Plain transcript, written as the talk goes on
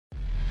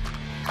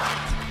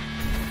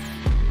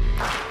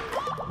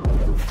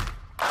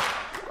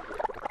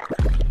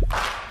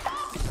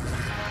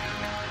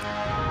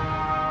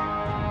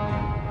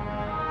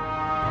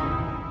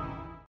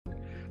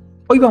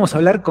Hoy vamos a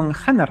hablar con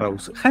Hannah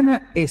Rose.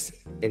 Hannah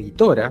es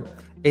editora,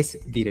 es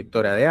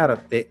directora de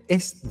arte,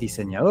 es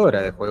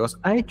diseñadora de juegos,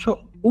 ha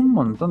hecho un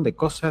montón de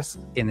cosas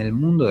en el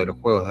mundo de los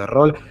juegos de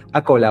rol,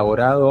 ha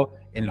colaborado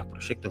en los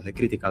proyectos de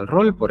Critical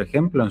Role, por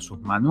ejemplo, en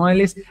sus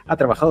manuales, ha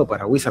trabajado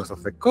para Wizards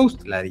of the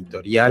Coast, la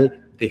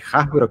editorial de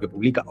Hasbro que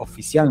publica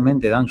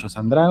oficialmente Dungeons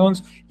and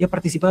Dragons, y ha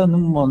participado en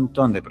un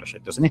montón de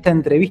proyectos. En esta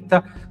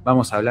entrevista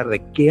vamos a hablar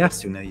de qué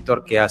hace un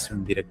editor, qué hace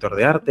un director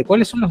de arte,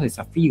 cuáles son los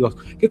desafíos,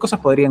 qué cosas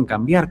podrían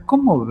cambiar,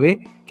 cómo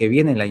ve que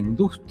viene la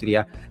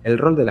industria, el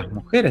rol de las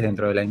mujeres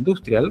dentro de la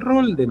industria, el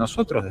rol de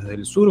nosotros desde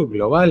el sur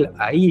global,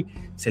 ahí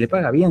se le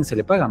paga bien, se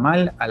le paga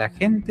mal a la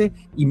gente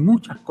y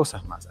muchas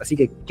cosas más. Así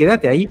que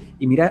quédate ahí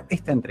y mirá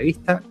esta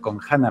entrevista con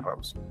Hannah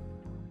Rose.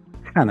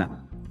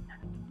 Hannah,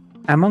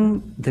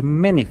 among the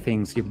many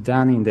things you've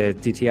done in the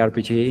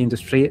TTRPG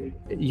industry,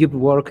 you've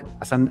worked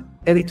as an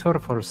editor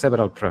for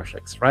several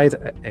projects, right?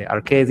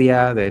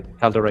 Arcadia, the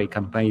Tal'Dorei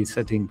campaign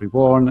setting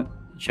Reborn,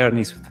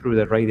 Journeys through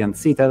the Radiant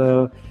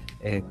Citadel,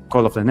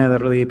 Call of the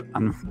Netherdeep,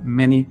 and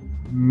many,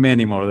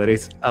 many more. There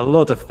is a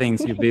lot of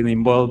things you've been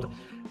involved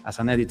as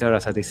an editor,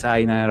 as a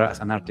designer, as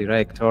an art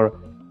director,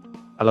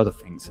 a lot of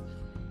things.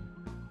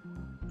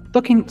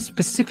 Talking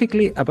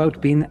specifically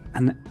about being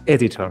an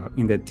editor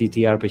in the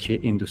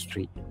TTRPG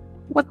industry,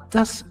 what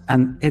does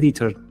an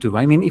editor do?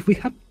 I mean, if we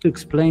have to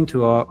explain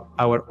to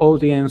our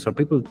audience or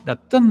people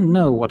that don't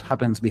know what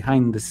happens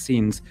behind the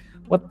scenes,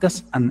 what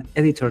does an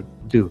editor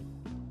do?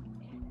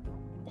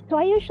 So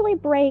I usually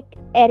break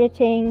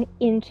editing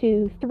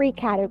into three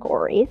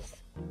categories.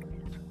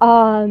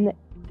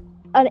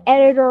 An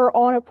editor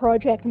on a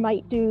project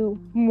might do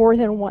more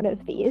than one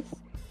of these,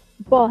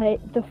 but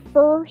the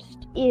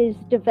first is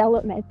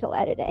developmental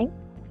editing.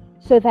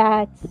 So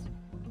that's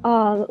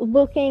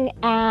looking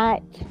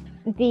at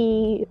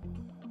the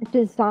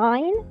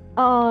design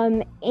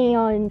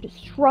and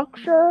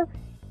structure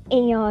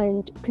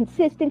and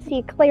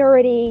consistency,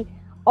 clarity,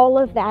 all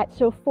of that.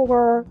 So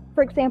for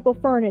example,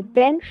 for an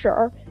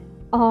adventure,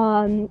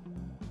 I'm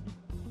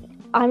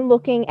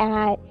looking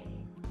at,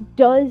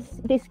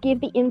 does this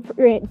give the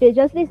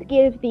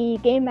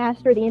game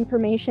master the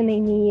information they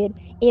need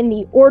in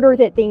the order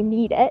that they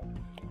need it?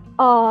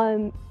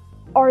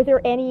 Are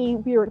there any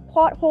weird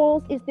plot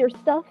holes? Is there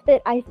stuff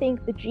that I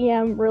think the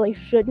GM really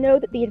should know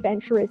that the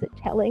adventure isn't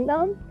telling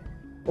them?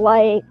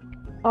 Like,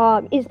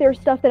 is there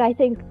stuff that I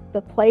think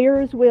the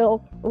players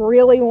will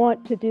really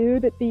want to do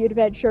that the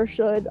adventure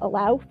should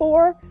allow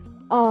for?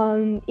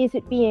 Is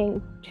it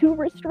being too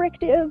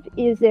restrictive?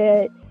 Is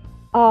it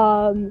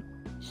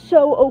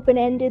so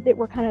open-ended that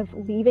we're kind of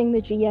leaving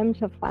the GM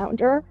to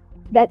flounder?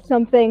 That's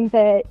something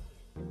that,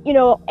 you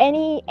know,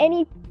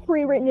 any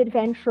pre-written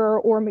adventure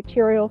or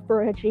material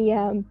for a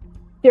GM,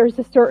 there's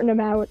a certain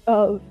amount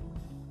of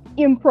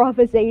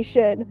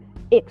improvisation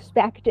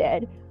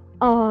expected.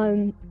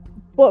 But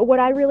what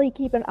I really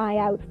keep an eye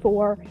out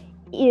for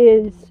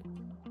is,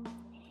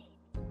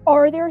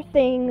 are there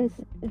things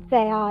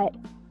that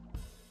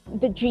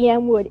the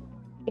GM would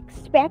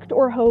expect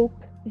or hope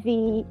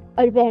the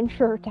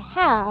adventure to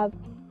have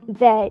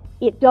that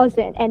it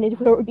doesn't, and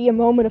there would be a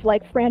moment of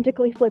like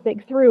frantically flipping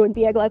through and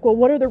being like, well,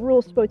 what are the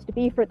rules supposed to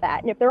be for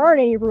that? And if there aren't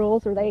any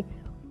rules, or they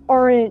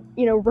aren't,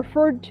 you know,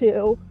 referred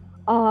to,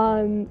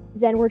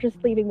 then we're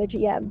just leaving the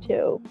GM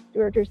to,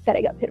 we're just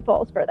setting up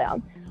pitfalls for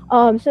them.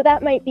 So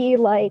that might be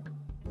like,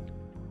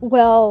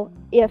 well,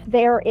 if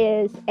there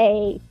is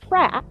a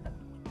trap,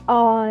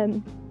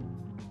 and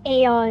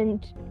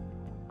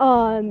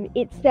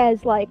it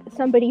says like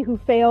somebody who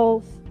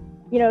fails,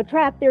 you know,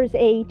 trap, there's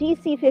a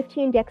DC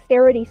 15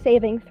 dexterity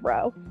saving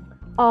throw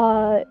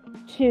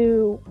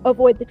to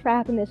avoid the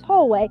trap in this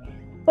hallway,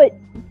 but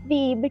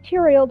the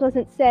material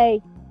doesn't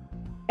say,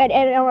 and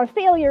on a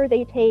failure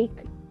they take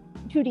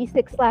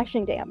 2d6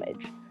 slashing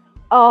damage.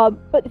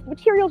 But if the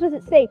material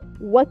doesn't say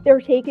what they're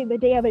taking the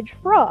damage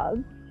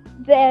from,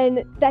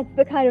 then that's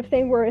the kind of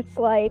thing where it's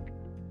like,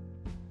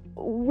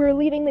 we're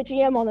leaving the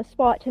GM on the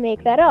spot to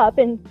make that up.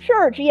 And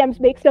sure, GMs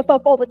make stuff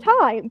up all the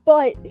time,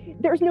 but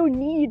there's no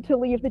need to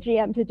leave the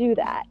GM to do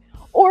that.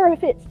 Or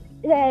if it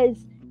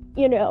says,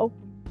 you know,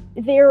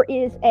 there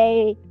is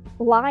a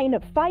line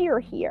of fire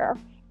here,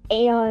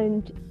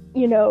 and,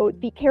 you know,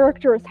 the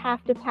characters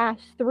have to pass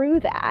through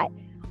that,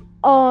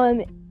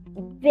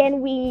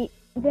 then we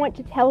want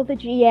to tell the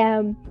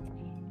GM,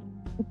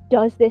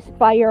 does this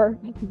fire,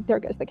 there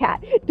goes the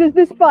cat, does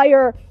this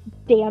fire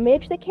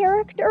damage the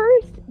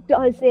characters?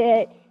 Does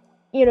it,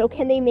 you know,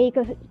 can they make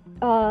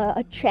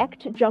a check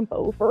to jump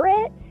over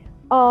it?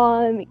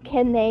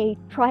 Can they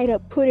try to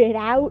put it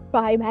out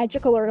by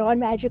magical or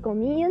non-magical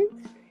means?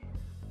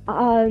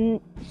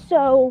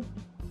 So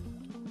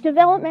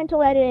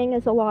developmental editing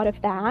is a lot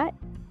of that.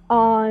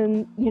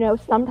 You know,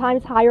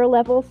 sometimes higher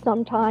levels,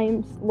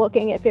 sometimes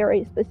looking at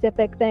very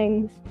specific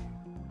things,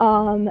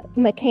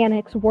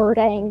 mechanics,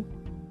 wording,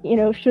 you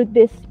know, should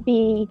this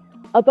be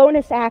a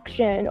bonus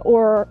action,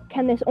 or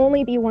can this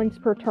only be once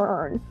per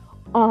turn?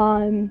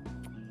 And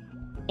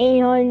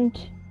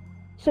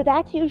so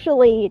that's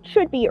usually, it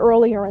should be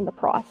earlier in the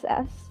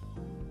process.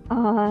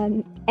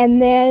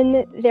 And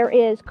then there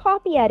is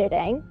copy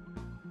editing,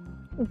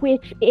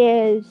 which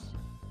is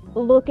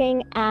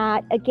looking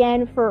at,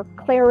 again, for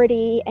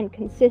clarity and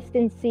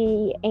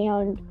consistency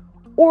and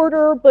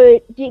order,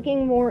 but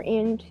digging more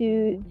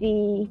into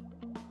the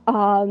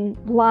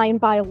line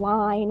by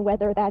line,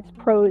 whether that's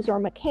prose or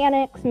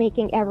mechanics,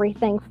 making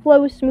everything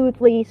flow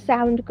smoothly,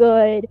 sound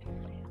good,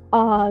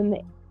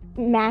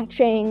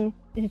 matching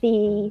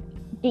the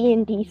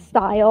D&D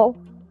style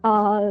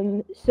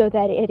so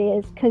that it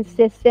is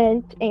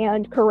consistent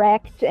and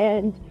correct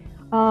and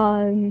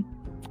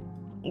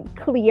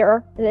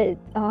clear. And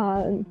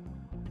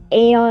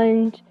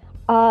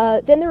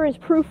then there is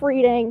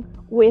proofreading,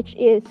 which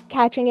is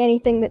catching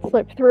anything that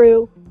slipped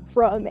through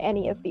from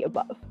any of the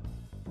above.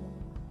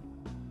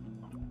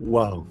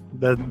 Wow,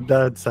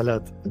 that's a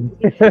lot.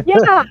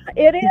 Yeah,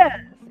 it is.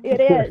 It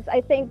is.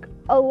 I think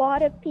a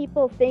lot of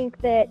people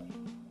think that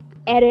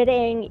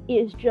editing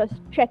is just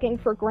checking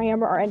for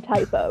grammar and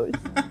typos.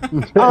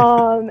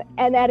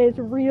 And that is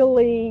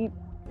really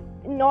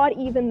not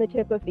even the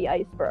tip of the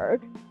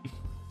iceberg.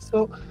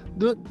 So,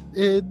 do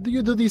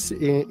you do this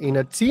in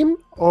a team,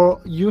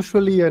 or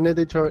usually an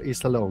editor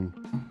is alone?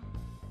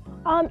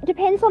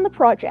 Depends on the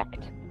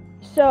project.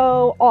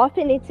 So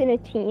often it's in a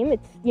team.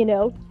 It's, you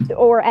know,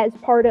 or as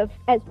part of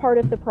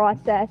the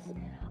process.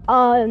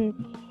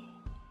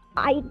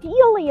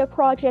 Ideally, a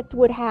project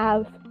would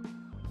have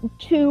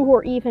 2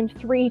 or even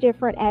 3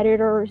 different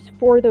editors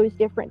for those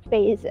different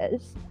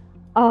phases.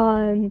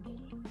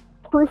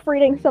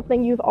 Proofreading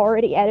something you've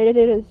already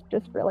edited is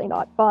just really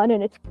not fun,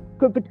 and it's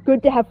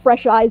good to have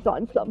fresh eyes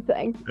on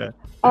something. Yeah.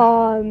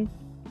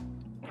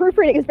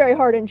 Proofreading is very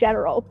hard in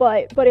general,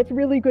 but it's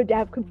really good to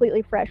have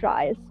completely fresh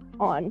eyes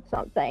on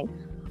something.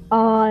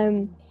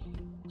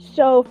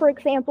 So, for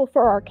example,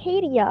 for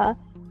Arcadia,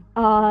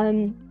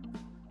 on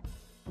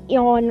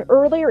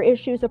earlier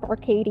issues of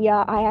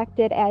Arcadia, I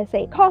acted as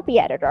a copy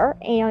editor,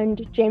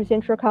 and James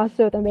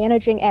Introcaso, the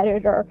managing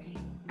editor,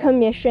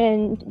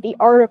 commissioned the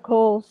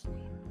articles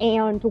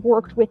and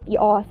worked with the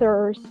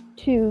authors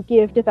to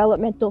give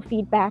developmental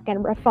feedback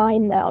and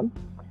refine them.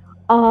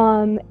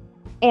 And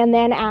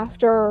then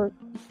after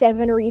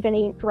 7 or even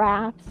 8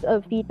 drafts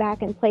of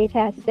feedback and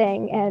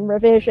playtesting and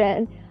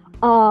revision,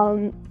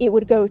 it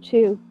would go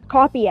to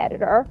copy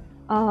editor,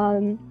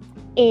 and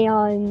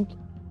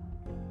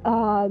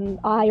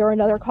I or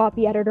another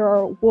copy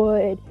editor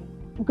would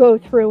go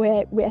through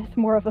it with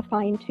more of a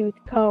fine-tooth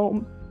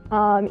comb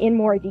in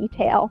more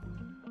detail.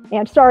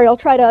 And sorry, I'll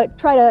try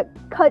to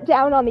cut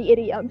down on the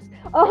idioms.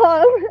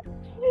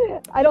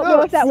 I don't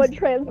know if that one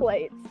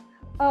translates.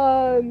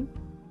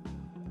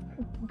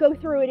 Go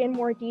through it in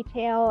more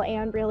detail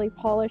and really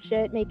polish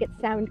it, make it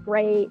sound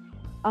great,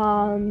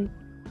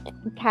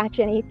 catch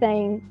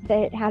anything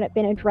that hadn't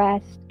been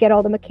addressed, get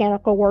all the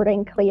mechanical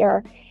wording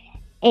clear.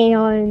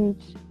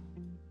 And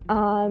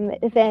then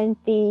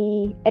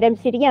at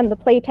MCDM, the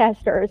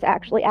playtesters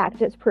actually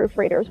act as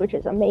proofreaders, which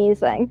is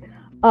amazing.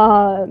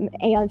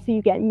 And so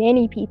you get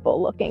many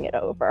people looking it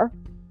over.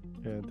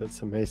 Yeah,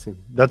 that's amazing.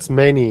 That's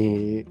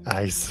many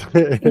eyes.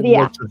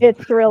 Yeah,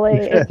 it's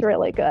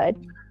really good.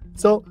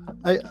 So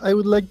I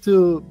would like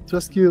to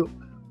ask you,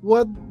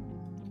 what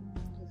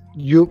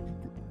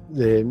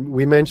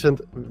we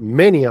mentioned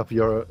many of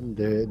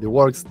the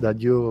works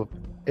that you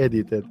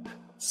edited.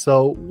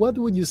 So what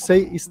would you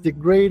say is the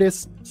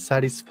greatest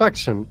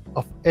satisfaction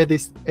of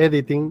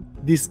editing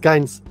these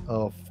kinds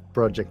of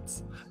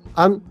projects?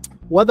 And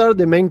what are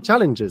the main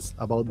challenges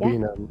about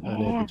being an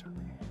editor?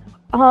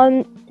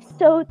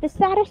 So the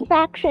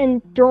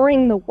satisfaction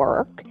during the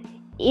work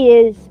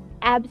is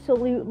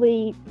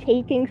absolutely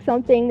taking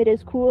something that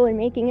is cool and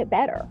making it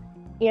better.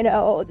 You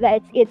know,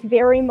 it's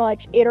very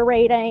much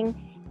iterating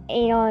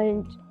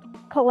and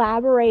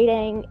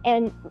collaborating.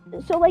 And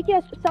so, like,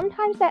 yes,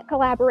 sometimes that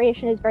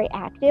collaboration is very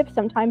active.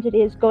 Sometimes it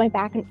is going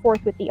back and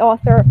forth with the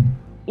author.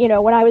 You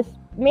know, when I was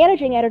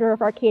managing editor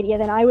of Arcadia,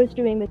 then I was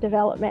doing the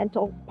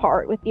developmental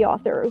part with the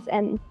authors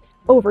and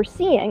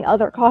overseeing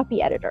other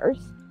copy editors.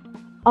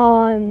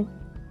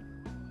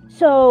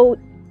 So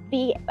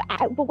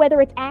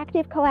whether it's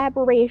active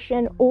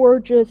collaboration or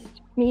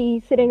just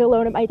me sitting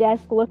alone at my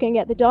desk looking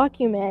at the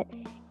document,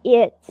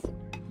 it's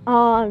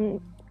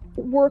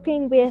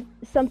working with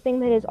something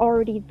that is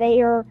already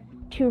there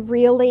to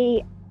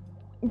really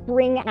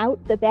bring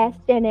out the best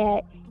in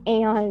it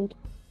and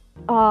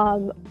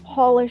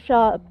polish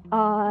up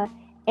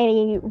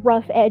any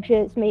rough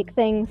edges, make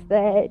things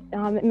that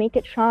make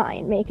it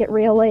shine, make it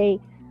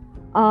really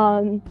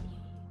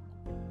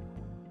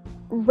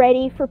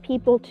ready for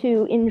people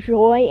to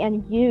enjoy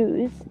and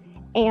use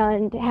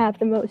and have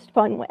the most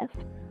fun with.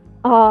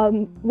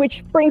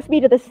 Which brings me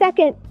to the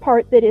second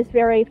part that is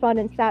very fun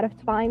and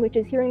satisfying, which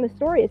is hearing the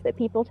stories that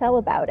people tell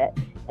about it.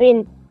 I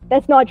mean,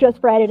 that's not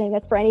just for editing,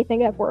 that's for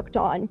anything I've worked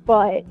on,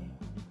 but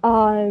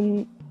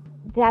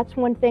that's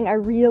one thing I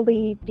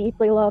really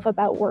deeply love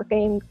about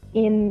working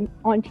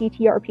on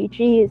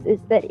TTRPGs, is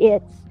that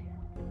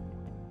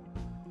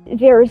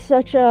there's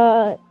such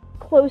a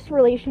close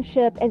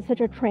relationship and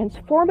such a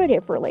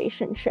transformative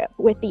relationship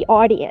with the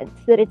audience,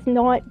 that it's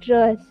not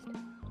just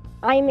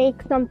I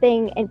make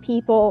something and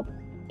people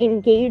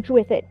engage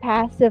with it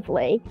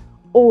passively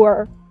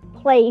or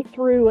play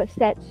through a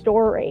set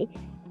story,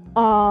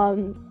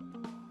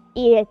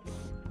 it's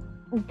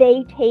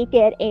they take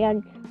it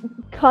and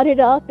cut it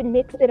up and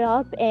mix it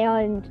up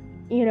and,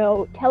 you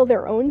know, tell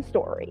their own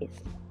stories.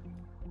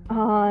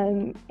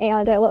 And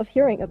I love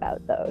hearing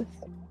about those.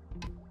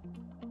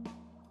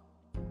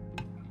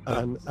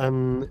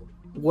 And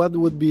what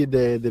would be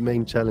the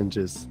main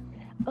challenges?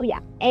 Oh yeah,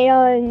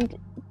 and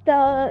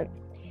the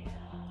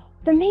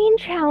main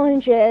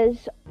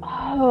challenges,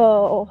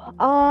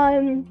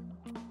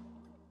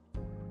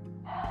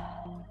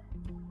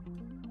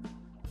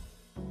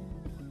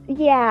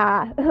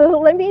 yeah,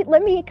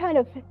 let me kind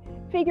of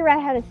figure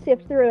out how to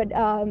sift through it.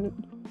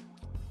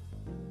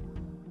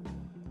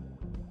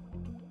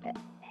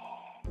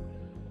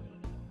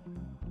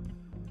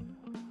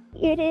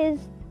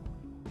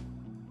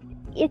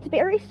 It's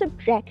very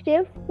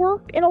subjective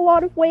work in a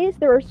lot of ways.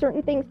 There are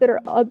certain things that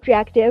are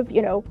objective,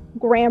 you know,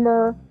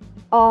 grammar,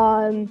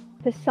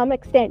 to some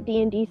extent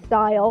D&D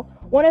style.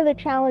 One of the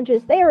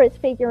challenges there is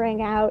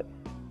figuring out,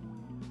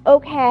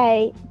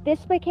 okay,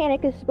 this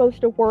mechanic is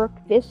supposed to work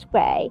this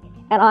way,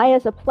 and I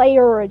as a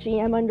player or a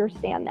GM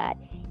understand that.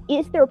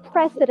 Is there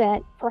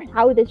precedent for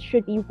how this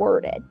should be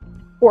worded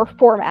or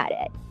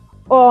formatted?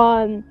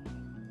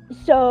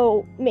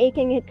 So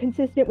making it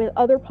consistent with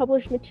other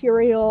published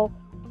material,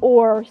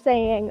 or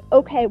saying,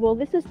 okay, well,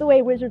 this is the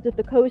way Wizards of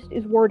the Coast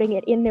is wording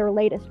it in their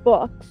latest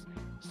books,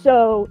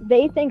 so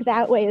they think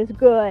that way is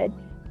good,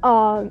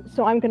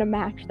 so I'm going to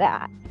match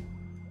that.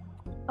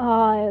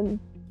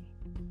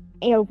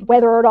 You know,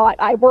 whether or not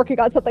I'm working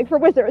on something for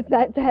Wizards,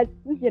 that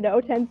you know,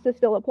 tends to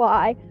still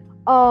apply.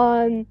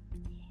 So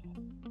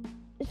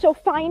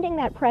finding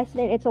that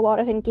precedent, it's a lot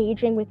of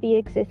engaging with the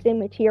existing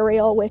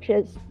material, which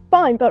is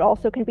fun, but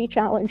also can be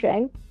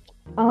challenging.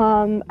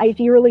 I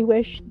dearly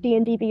wish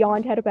D&D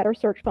Beyond had a better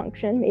search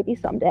function, maybe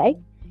someday.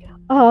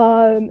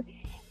 And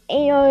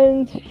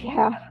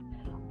yeah,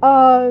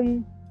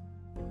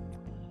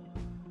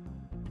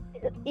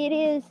 it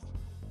is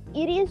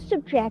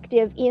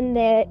subjective in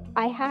that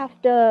I have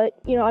to,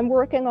 you know, I'm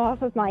working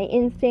off of my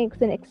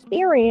instincts and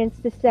experience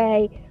to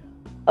say,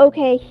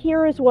 okay,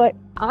 here is what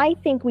I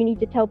think we need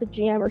to tell the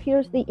GM, or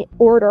here's the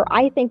order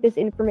I think this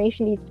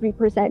information needs to be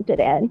presented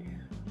in.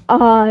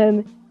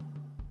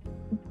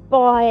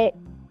 But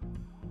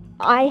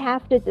I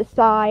have to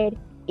decide,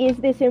 is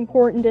this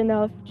important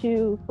enough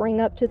to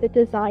bring up to the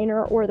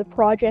designer or the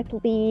project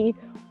lead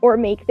or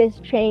make this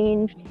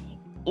change?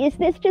 Is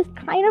this just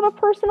kind of a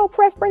personal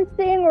preference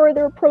thing, or are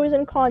there pros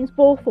and cons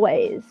both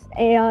ways?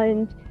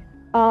 And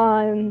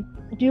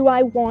do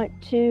I want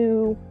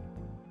to,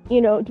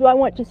 you know, do I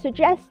want to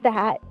suggest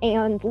that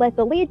and let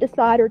the lead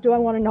decide, or do I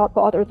want to not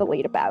bother the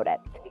lead about it?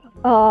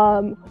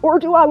 Or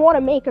do I want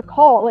to make a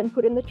call and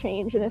put in the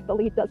change, and if the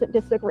lead doesn't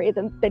disagree,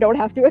 then they don't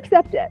have to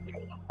accept it.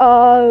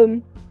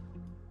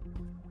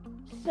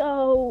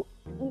 So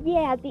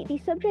yeah, the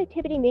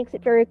subjectivity makes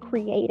it very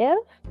creative,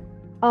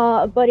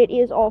 but it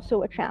is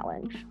also a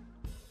challenge.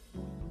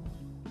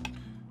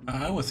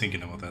 I was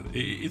thinking about that.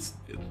 It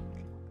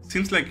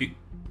seems like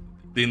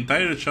the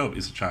entire job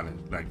is a challenge.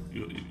 Like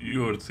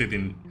you're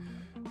sitting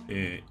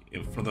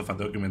in front of a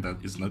document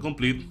that is not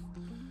complete,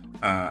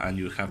 and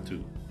you have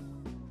to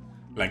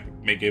like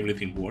make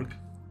everything work.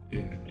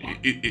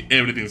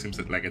 Everything seems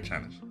like a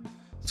challenge.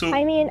 So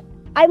I mean,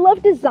 I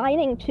love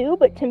designing too,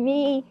 but to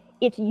me,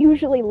 it's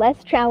usually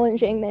less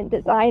challenging than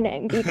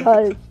designing,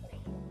 because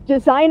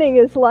designing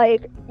is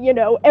like, you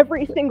know,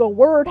 every single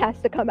word has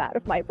to come out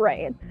of my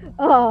brain.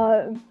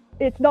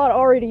 It's not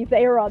already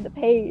there on the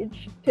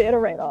page to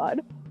iterate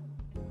on.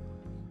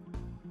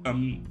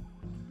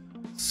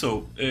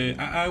 So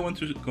I want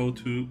to go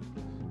to.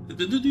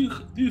 Do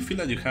you feel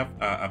that you have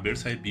a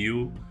bird's eye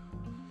view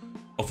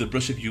of the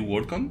project you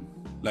work on?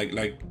 Like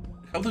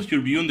how does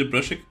your view on the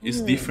project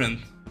is different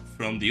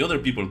from the other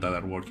people that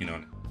are working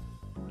on it?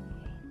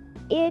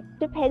 It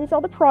depends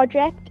on the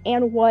project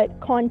and what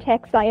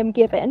context I am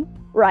given,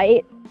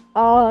 right?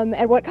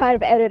 And what kind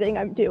of editing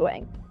I'm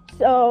doing.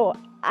 So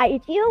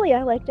ideally,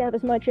 I like to have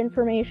as much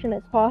information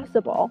as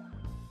possible.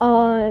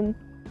 In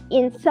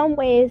some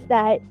ways,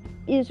 that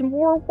is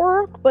more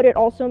work, but it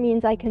also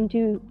means I can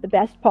do the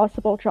best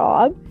possible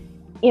job.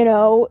 You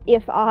know,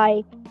 if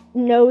I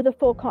know the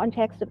full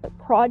context of the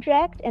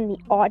project and the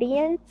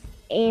audience,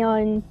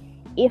 and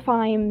if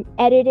I'm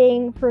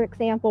editing, for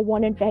example,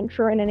 one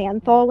adventure in an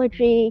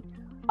anthology,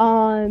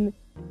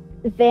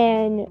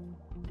 then,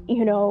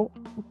 you know,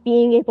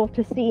 being able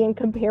to see and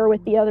compare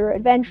with the other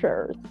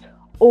adventures.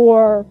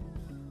 Or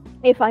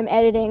if I'm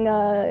editing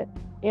a,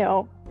 you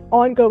know,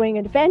 ongoing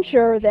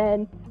adventure,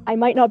 then I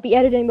might not be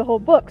editing the whole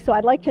book, so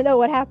I'd like to know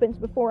what happens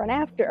before and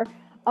after.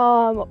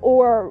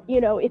 Or, you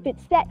know, if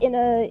it's set in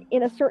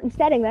a certain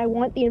setting, then I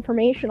want the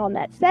information on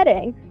that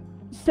setting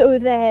so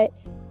that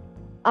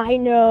I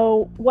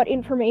know what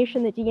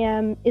information the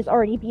DM is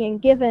already being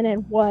given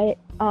and what,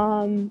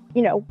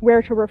 you know,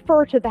 where to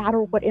refer to that,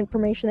 or what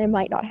information they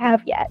might not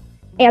have yet.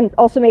 And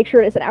also make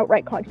sure it isn't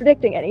outright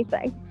contradicting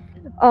anything.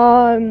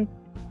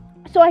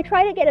 So I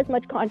try to get as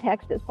much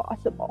context as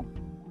possible.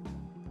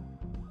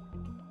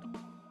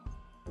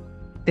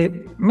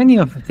 Many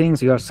of the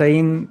things you are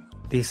saying,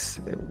 this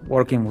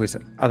working with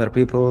other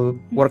people,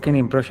 working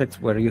in projects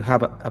where you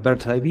have a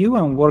bird's eye view,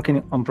 and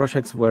working on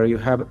projects where you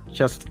have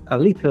just a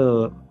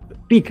little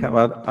peek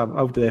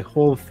about the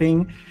whole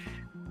thing.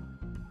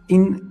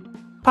 In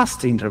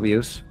past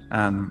interviews,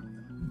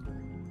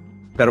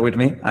 bear with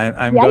me,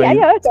 I'm going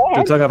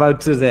to talk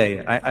about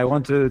today. I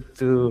want to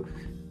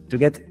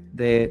get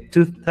the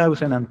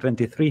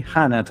 2023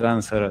 Hannah to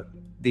answer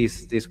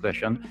this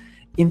question.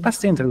 In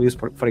past interviews,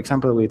 for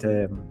example, with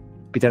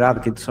Peter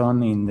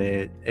Atkinson in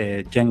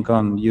the Gen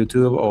Con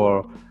YouTube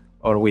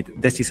or with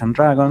Notis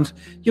Dragones,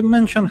 you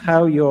mentioned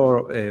how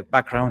your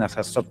background as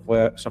a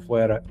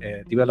software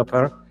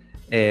developer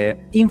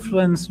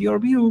influenced your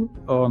view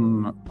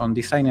on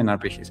designing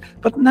RPGs.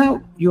 But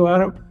now you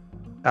are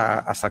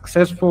a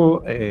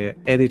successful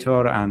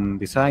editor and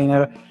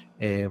designer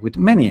with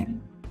many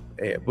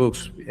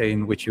books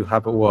in which you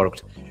have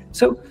worked.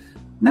 So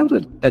now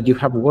that you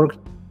have worked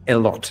a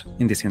lot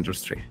in this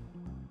industry,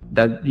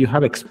 that you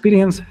have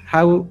experienced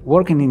how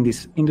working in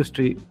this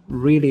industry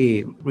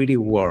really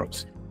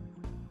works,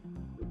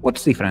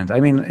 what's different? I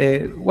mean,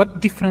 what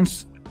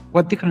difference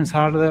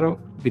are there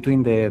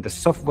between the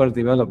software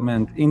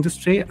development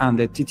industry and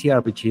the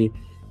TTRPG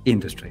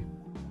industry?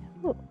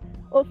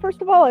 Well,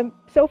 first of all, I'm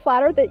so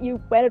flattered that you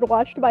went and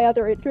watched my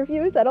other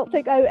interviews. I don't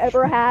think I've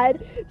ever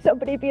had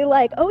somebody be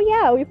like, "Oh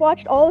yeah, we've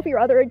watched all of your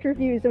other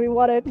interviews and we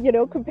want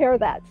to, compare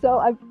that." So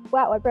I'm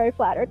very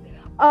flattered.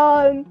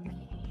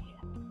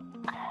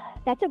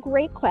 That's a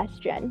great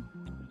question.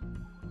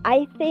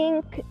 I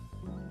think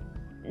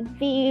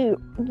the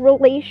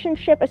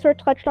relationship, I sort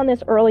of touched on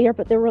this earlier,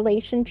 but the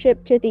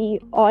relationship to the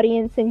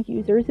audience and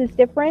users is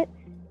different.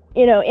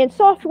 In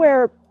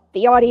software,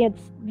 the audience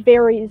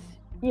varies,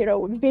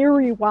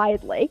 very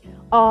widely.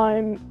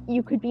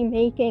 You could be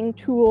making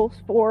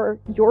tools for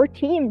your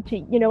team to,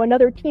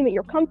 another team at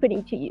your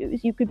company to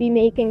use. You could be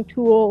making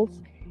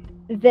tools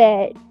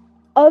that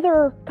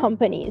other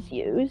companies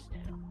use.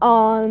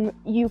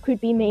 You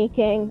could be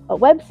making a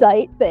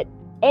website that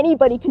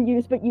anybody can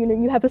use, but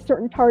you have a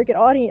certain target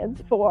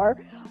audience for.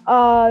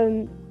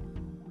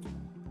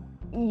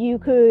 You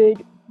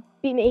could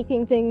be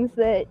making things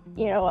that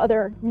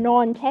other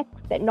non-tech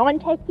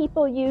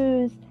people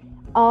use.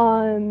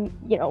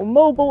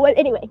 Mobile.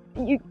 Anyway,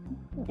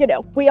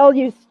 we all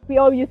use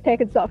tech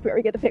and software.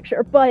 You get the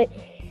picture. But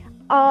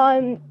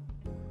and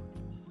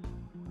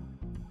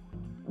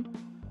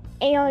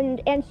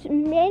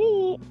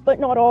many, but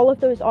not all of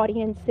those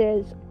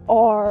audiences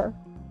are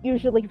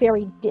usually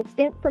very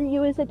distant from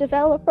you as a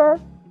developer.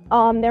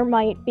 There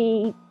might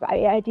be,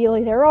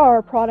 ideally there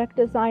are product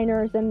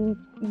designers and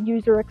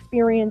user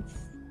experience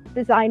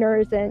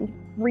designers and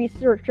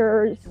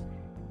researchers,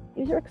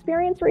 user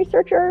experience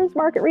researchers,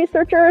 market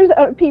researchers,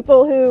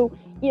 people who,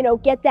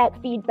 get that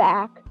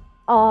feedback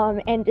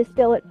and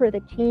distill it for the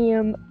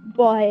team,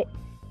 but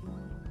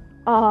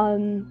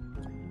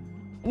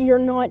you're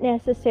not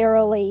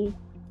necessarily,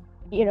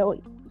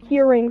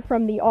 hearing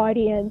from the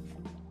audience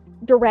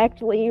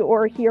directly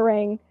or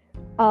hearing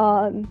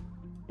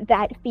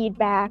that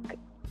feedback,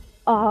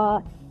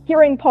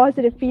 hearing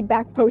positive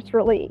feedback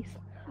post-release.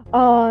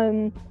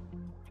 And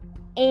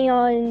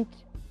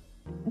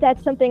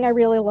that's something I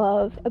really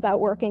love about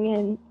working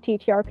in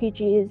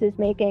TTRPGs, is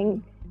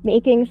making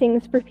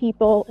things for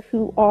people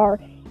who are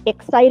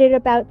excited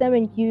about them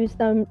and use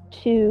them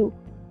to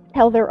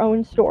tell their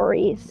own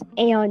stories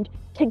and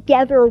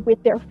together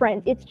with their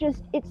friends. It's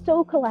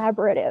so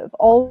collaborative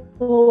all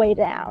the way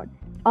down.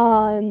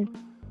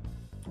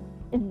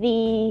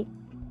 The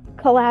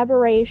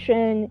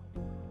collaboration,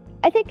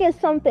 I think, is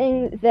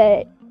something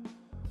that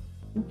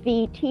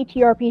the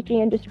TTRPG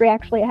industry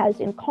actually has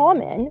in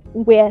common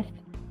with,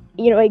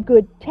 a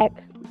good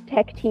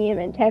tech team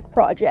and tech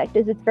project,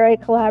 is it's very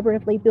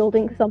collaboratively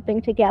building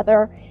something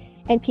together,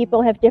 and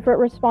people have different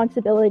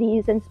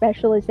responsibilities and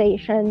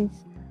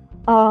specializations.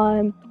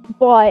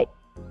 But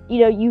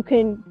you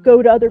can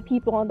go to other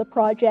people on the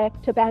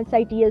project to bounce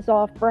ideas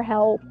off for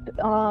help,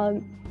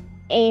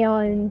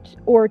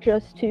 or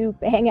just to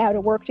hang out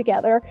and work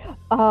together,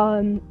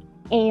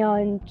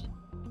 and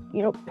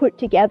put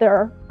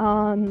together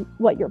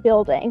what you're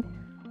building.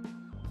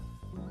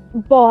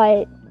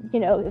 But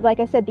like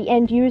I said, the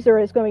end user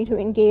is going to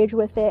engage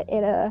with it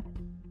in a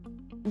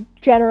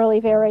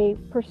generally very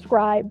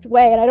prescribed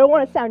way, and I don't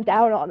want to sound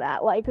down on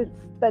that. Like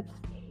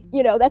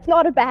that's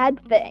not a bad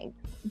thing,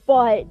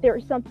 but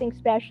there's something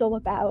special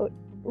about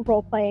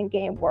role-playing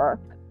game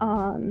work,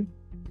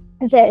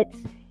 that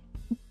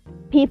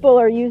people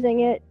are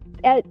using it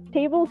at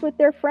tables with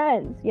their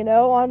friends,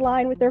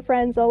 online with their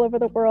friends all over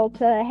the world,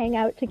 to hang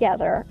out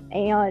together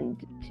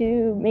and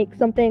to make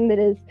something that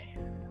is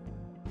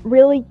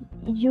really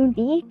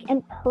unique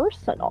and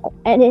personal.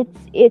 And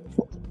it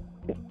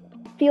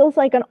feels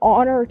like an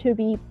honor to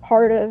be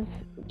part of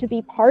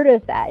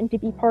that and to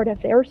be part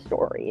of their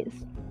stories.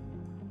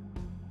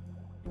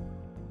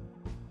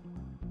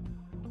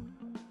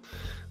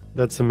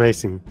 That's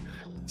amazing.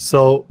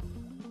 So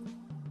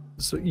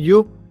So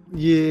you've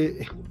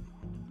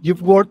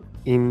worked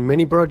in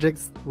many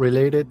projects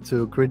related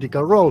to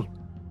Critical Role,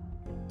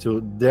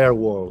 to their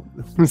world.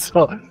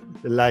 So,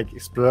 like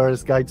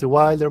Explorer's Guide to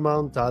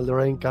Wildermount,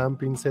 Tal'Dorei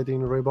Camping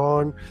Setting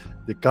Reborn,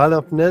 The Call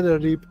of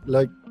Netherdeep,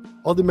 like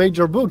all the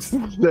major books.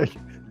 Like,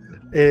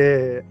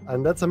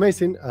 and that's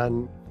amazing.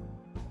 And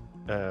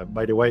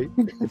by the way,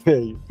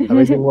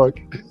 amazing work.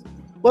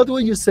 What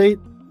would you say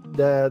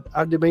that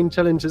are the main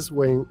challenges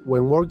when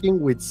working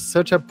with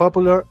such a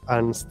popular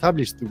and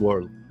established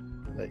world?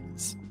 Like,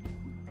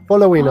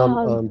 following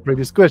on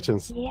previous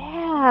questions.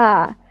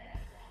 Yeah.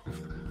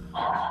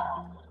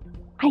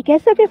 I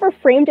guess I've never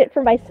framed it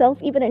for myself,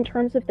 even in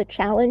terms of the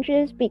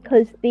challenges,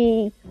 because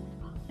the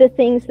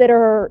things that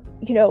are,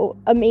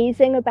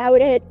 amazing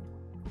about it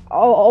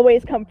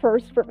always come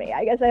first for me.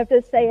 I guess I have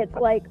to say it's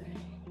like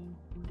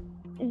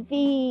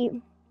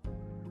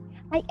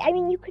I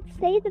mean, you could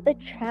say that the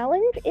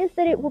challenge is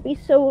that it will be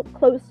so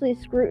closely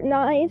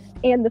scrutinized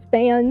and the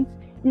fans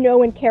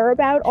know and care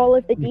about all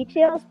of the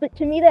details, but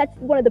to me that's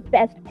one of the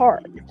best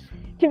parts.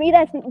 To me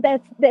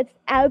that's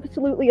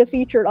absolutely a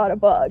feature, not a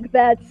bug.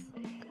 That's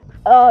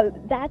not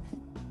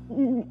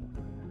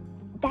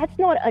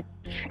a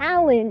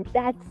challenge,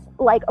 that's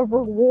like a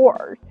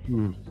reward.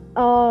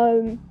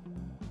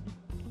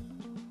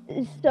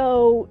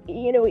 So,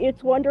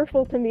 it's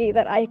wonderful to me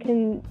that I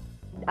can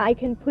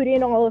put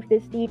in all of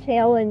this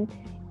detail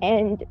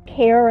and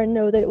care and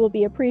know that it will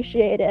be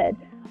appreciated.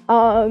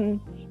 And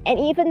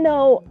even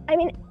though, I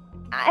mean,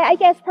 I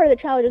guess part of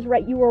the challenge is,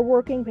 right, you are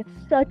working with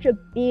such a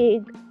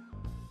big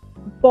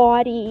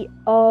body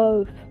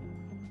of,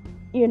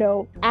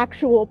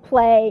 actual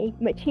play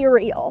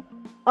material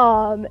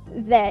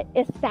that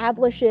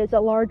establishes a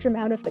large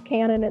amount of the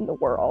canon in the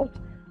world.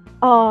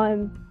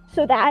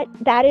 So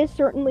that is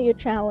certainly a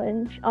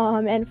challenge.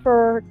 And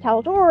for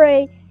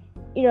Tal'Dorei,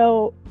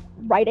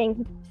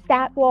 writing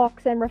stat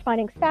blocks and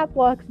refining stat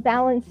blocks,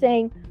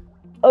 balancing,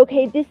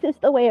 okay, this is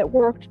the way it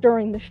worked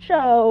during the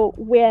show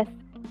with,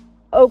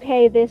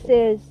 okay, this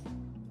is,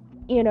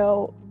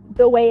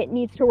 the way it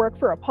needs to work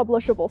for a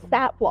publishable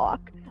stat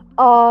block,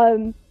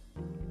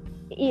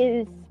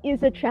 is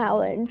a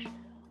challenge.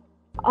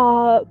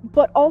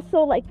 But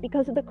also, like,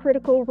 because of the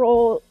Critical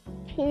Role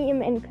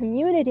team and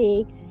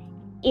community,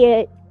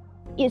 it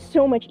is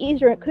so much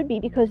easier. It could be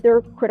because there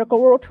are Critical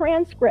Role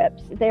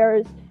transcripts.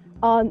 There's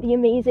the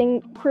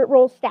amazing Crit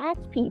Role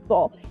stats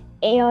people,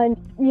 and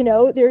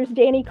there's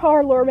Danny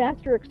Carr, lore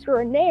master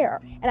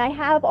extraordinaire, and I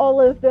have all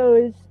of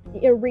those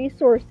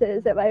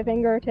resources at my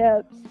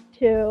fingertips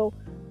to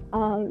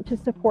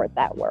support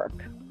that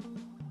work.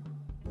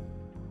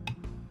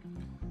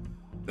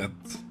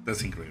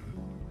 That's incredible.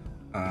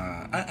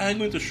 I'm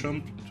going to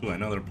jump to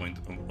another point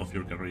of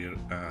your career,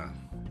 if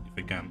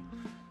I can.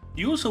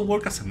 You also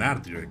work as an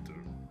art director.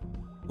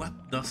 What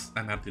does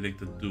an art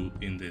director do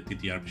in the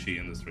TTRPG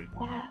industry?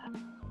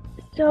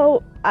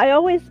 So I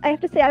have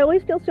to say, I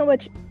always feel so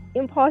much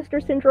imposter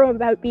syndrome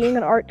about being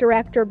an art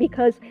director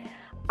because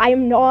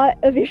I'm not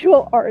a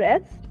visual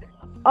artist.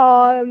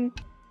 I'm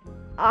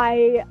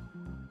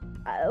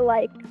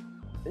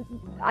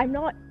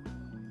not.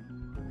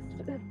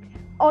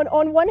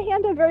 On one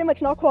hand, I'm very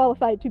much not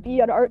qualified to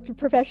be an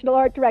professional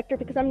art director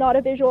because I'm not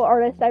a visual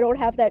artist. I don't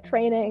have that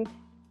training.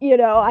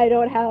 I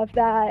don't have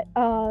that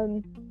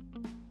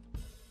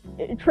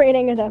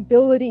training and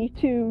ability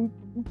to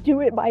do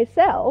it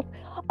myself.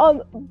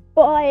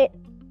 But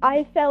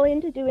I fell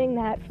into doing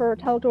that for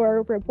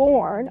Tal'Dorei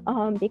Reborn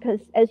because,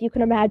 as you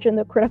can imagine,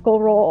 the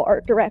Critical Role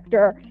art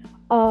director,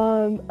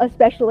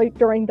 especially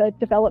during the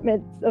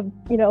developments of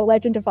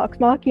Legend of Vox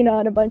Machina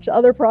and a bunch of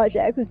other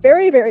projects, was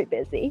very, very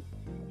busy.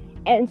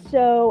 And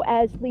so,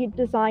 as lead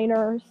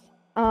designers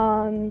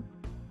and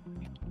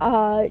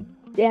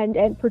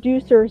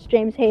producers,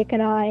 James Hake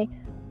and I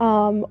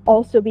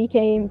also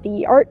became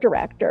the art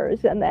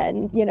directors, and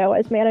then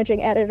as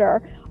managing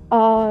editor,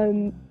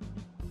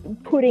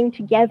 putting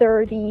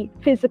together the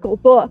physical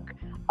book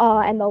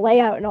and the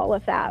layout and all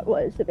of that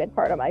was a big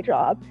part of my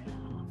job.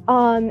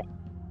 And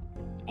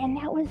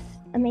that was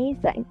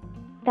amazing.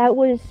 That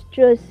was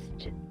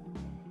just,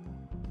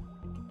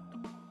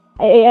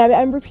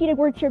 I'm repeating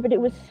words here, but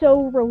it was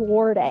so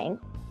rewarding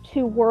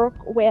to work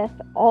with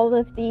all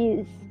of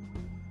these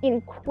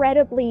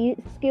incredibly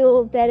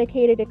skilled,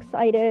 dedicated,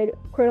 excited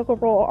Critical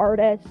Role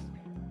artists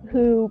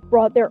who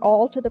brought their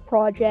all to the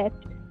project,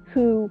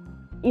 who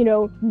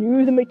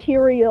knew the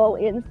material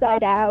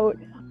inside out,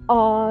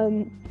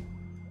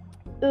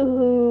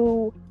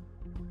 who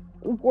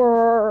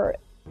were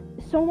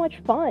so much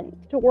fun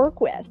to work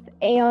with.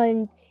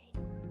 And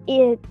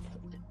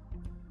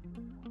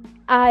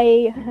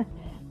I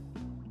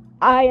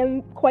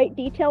am quite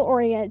detail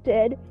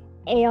oriented,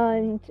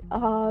 and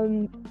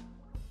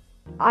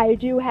I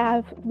do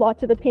have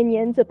lots of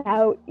opinions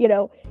about,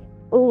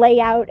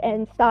 layout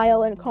and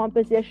style and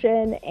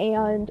composition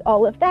and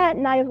all of that.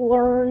 And I've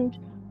learned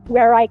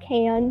where I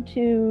can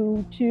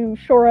to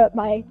shore up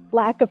my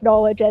lack of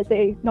knowledge as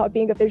not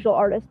being a visual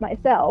artist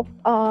myself.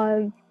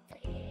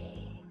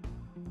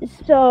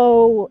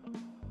 So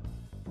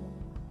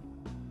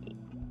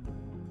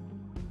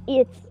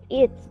it's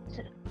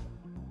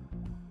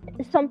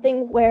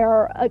something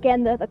where,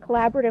 again, the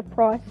collaborative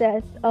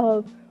process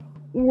of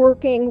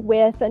working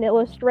with an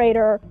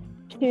illustrator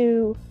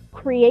to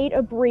create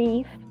a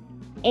brief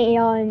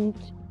and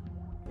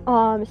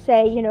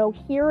say, you know,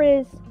 here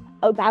is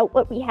about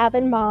what we have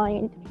in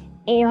mind,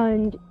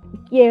 and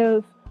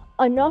give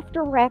enough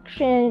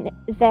direction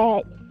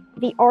that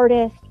the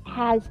artist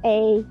has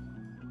a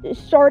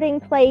starting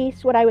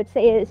place, what I would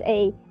say is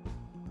a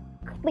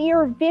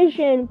clear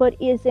vision, but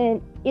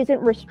isn't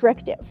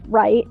restrictive,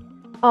 right?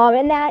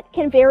 And that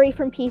can vary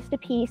from piece to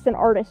piece and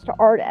artist to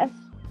artist.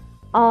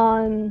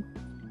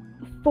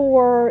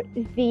 For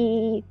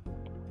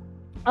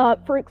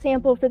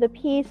example, for the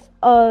piece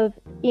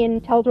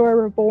in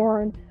Tal'Dorei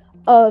Reborn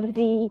of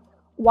the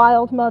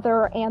Wild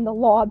Mother and the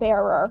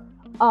Lawbearer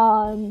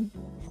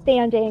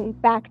standing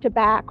back to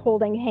back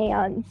holding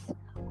hands,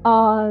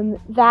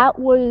 that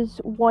was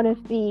one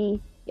of the,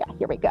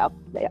 here we go.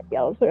 Yeah,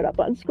 I'll put it up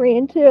on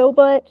screen too,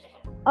 but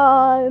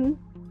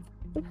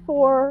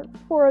for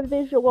a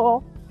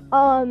visual,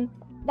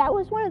 that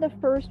was one of the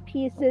first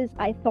pieces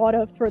I thought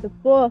of for the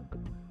book,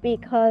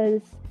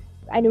 because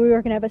I knew we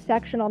were going to have a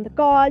section on the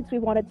gods. We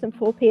wanted some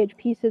full page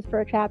pieces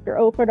for a chapter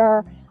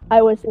opener.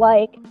 I was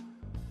like,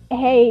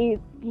 hey,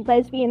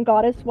 lesbian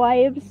goddess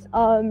wives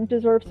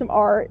deserve some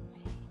art.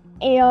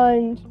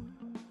 And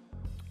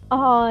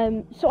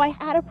so I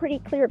had a pretty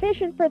clear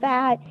vision for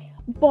that,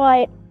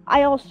 but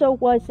I also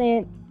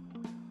wasn't,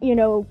 you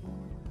know,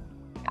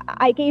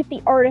 I gave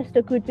the artist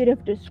a good bit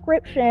of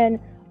description,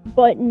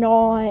 but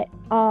not,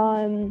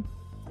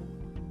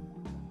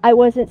 I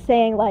wasn't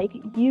saying like,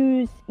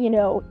 use, you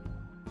know,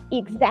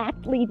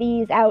 exactly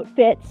these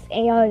outfits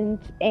and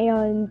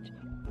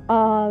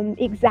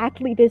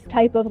exactly this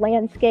type of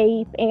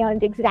landscape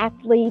and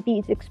exactly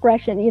these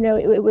expressions. You know,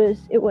 it was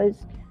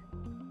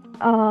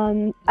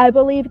I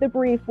believe the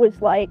brief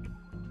was like,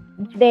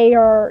 they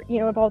are, you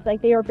know, involved,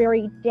 like they are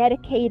very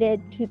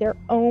dedicated to their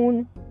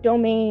own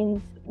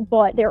domains,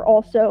 but they're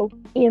also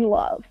in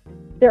love.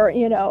 They're,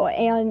 you know,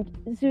 and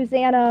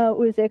Zuzanna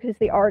Uzik, who's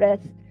the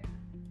artist,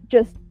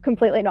 just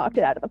completely knocked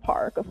it out of the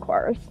park, of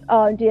course.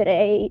 Did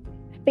a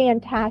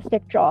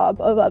fantastic job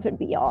above and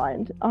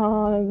beyond.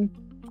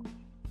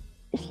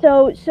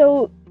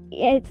 So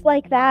it's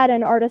like that,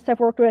 and artists I've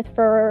worked with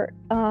for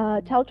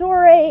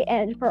Tal'Dorei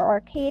and for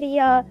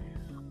Arcadia,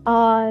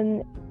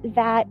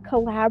 that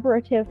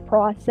collaborative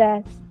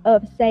process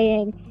of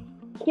saying,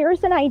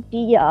 here's an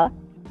idea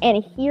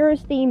and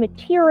here's the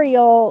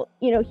material,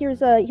 you know, here's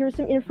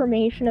some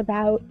information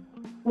about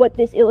what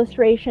this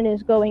illustration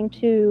is going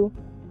to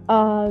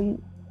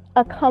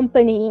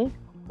accompany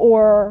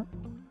or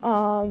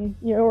you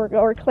know,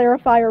 or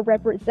clarify or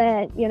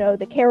represent, you know,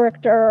 the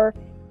character,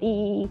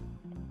 the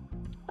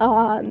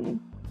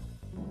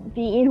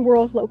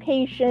in-world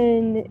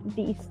location,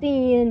 the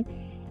scene,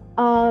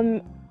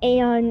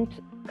 and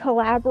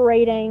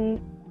collaborating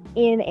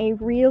in a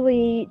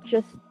really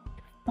just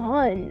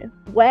fun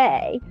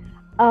way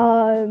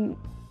to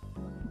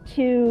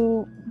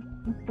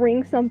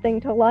bring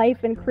something to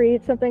life and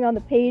create something on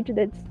the page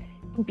that's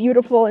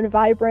beautiful and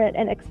vibrant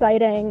and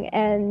exciting,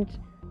 and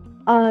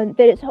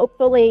that is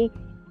hopefully,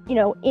 you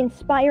know,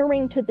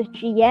 inspiring to the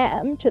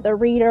GM, to the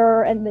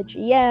reader and the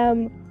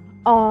GM,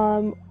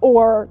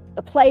 or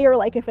the player,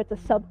 like if it's a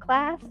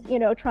subclass, you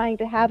know, trying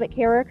to have a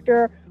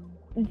character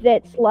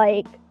that's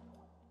like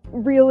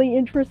really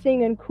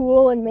interesting and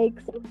cool and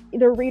makes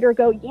the reader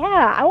go,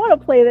 yeah, I want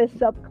to play this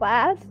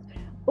subclass.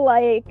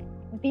 Like,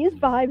 these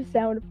vibes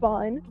sound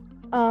fun.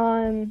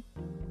 And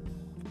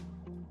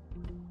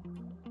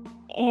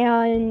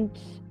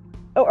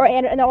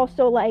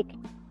also, like,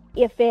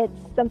 if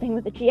it's something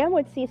that the GM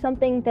would see,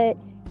 something that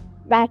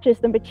matches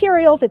the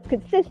material, if it's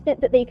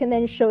consistent, that they can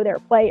then show their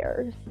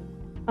players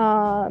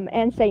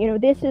and say, you know,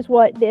 this is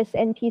what this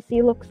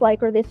NPC looks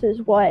like, or this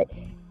is what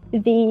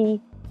the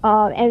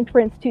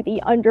entrance to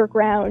the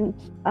underground,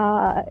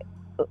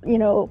 you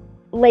know,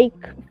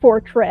 lake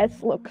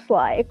fortress looks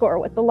like, or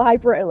what the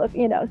library looks,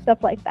 you know,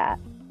 stuff like that.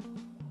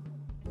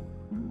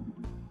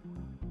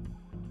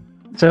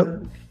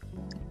 So,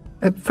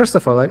 first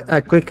of all,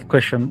 a quick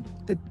question.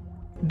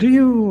 Do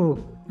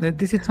you,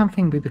 this is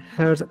something we've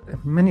heard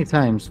many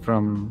times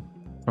from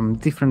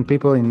different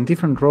people in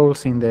different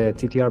roles in the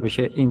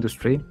TTRPG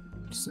industry.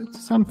 It's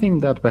something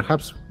that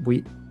perhaps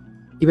we,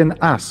 even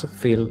us,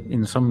 feel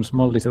in some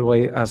small little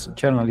way as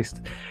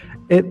journalists.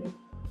 Do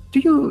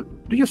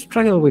you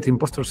struggle with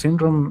imposter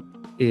syndrome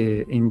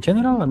in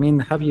general? I mean,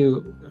 have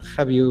you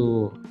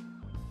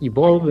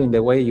evolved in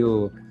the way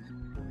you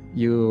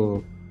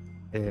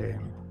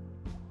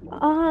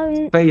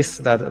face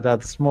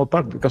that small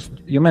part, because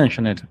you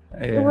mentioned it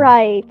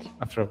right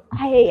after.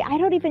 I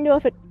don't even know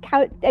if it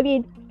counts. I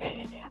mean,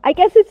 I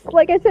guess it's,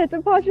 like I said, it's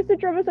imposter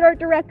syndrome as an art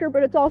director,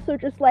 but it's also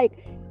just like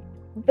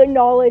the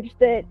knowledge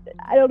that,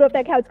 I don't know if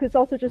that counts, because it's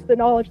also just the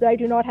knowledge that I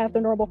do not have the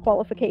normal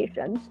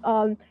qualifications,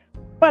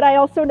 but I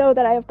also know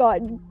that I have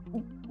gotten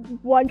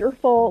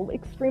wonderful,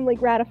 extremely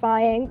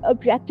gratifying,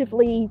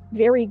 objectively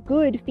very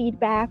good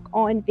feedback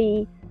on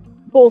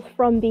both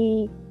from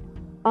the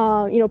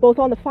both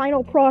on the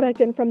final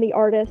product and from the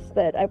artists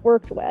that I've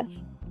worked with.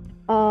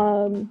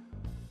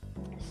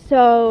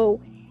 So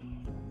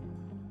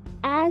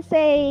as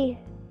a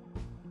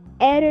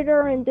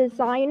editor and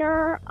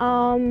designer,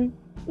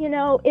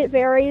 it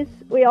varies.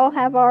 We all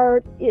have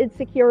our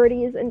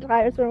insecurities and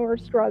times when we're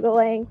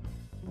struggling.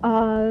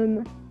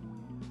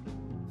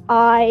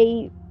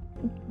 I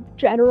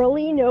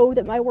generally know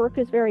that my work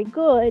is very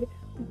good,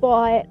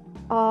 but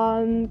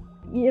writing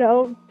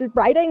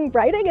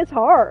is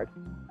hard.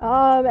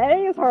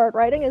 Editing is hard,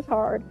 writing is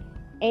hard,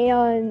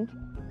 and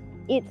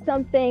it's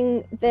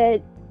something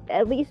that,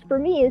 at least for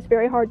me, is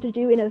very hard to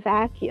do in a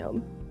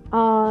vacuum.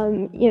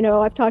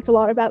 I've talked a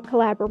lot about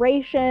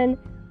collaboration,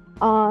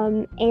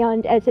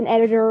 and as an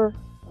editor,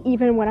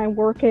 even when I'm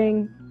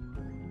working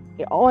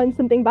on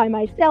something by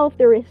myself,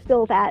 there is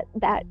still that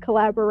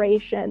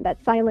collaboration,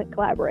 that silent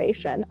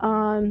collaboration.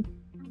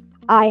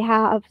 I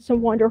have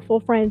some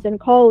wonderful friends and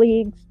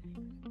colleagues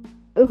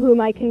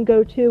whom I can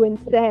go to and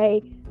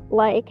say,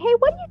 like, hey,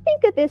 what do you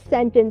think of this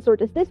sentence, or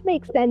does this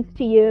make sense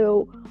to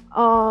you?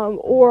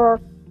 Or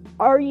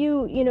are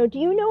you, do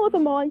you know of a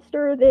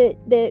monster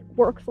that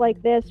works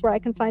like this, where I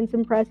can find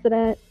some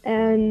precedent?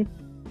 And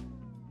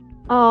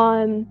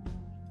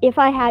if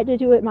I had to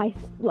do it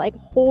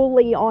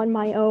wholly on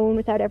my own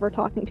without ever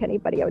talking to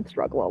anybody, I would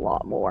struggle a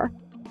lot more.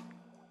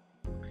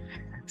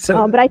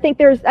 So, but I think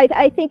there is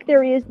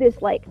this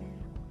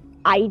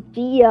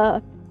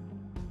idea.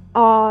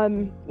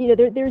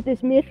 There's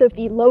this myth of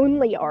the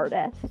lonely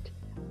artist,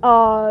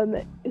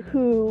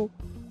 who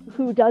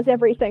does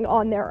everything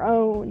on their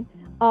own.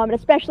 And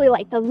especially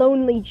the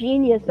lonely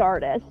genius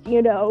artist,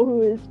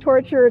 who is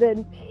tortured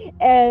and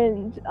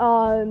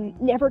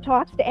never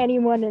talks to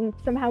anyone and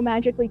somehow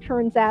magically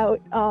turns out,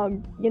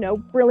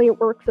 brilliant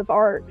works of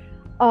art,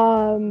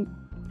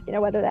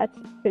 whether that's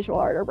visual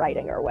art or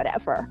writing or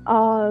whatever.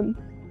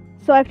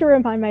 So I have to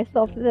remind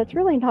myself that that's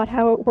really not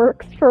how it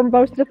works for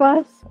most of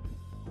us.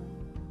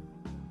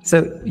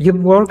 So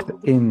you've worked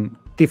in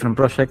different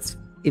projects,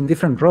 in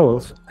different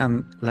roles,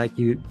 and like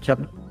you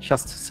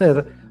just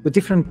said, with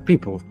different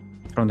people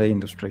from the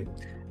industry.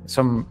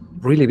 Some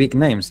really big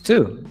names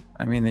too.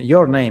 I mean,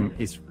 your name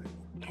is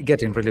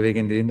getting really big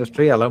in the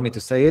industry. Allow me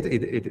to say it.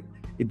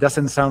 It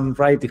doesn't sound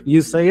right if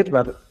you say it,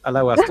 but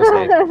allow us to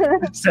say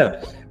it. So,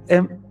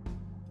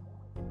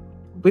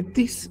 with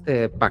this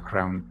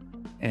background,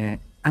 and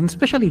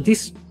especially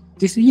this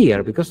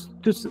year, because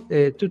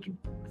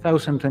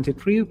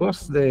 2023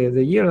 was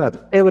the year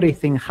that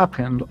everything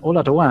happened all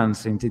at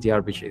once in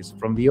TTRPGs,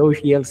 from the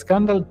OGL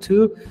scandal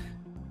to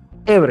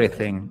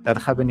everything that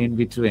happened in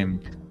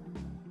between.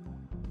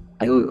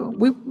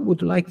 We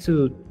would like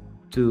to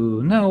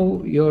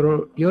know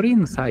your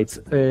insights.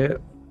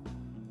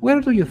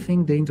 Where do you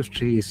think the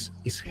industry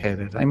is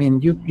headed? I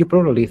mean, you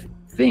probably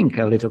think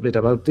a little bit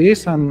about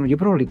this, and you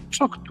probably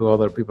talk to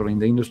other people in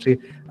the industry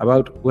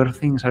about where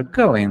things are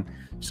going.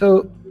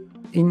 So,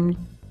 in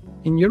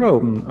your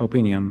own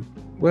opinion,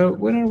 where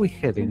are we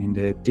heading in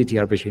the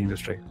TTRPG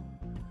industry?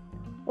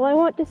 Well, I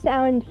want to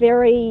sound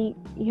very,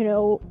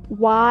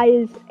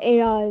 wise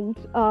and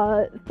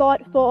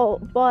thoughtful,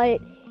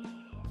 but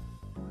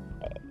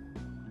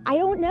I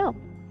don't know.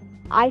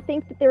 I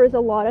think that there is a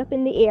lot up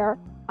in the air.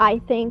 I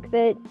think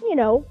that,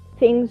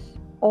 things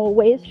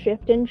always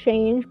shift and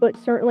change, but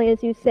certainly,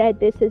 as you said,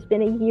 this has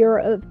been a year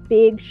of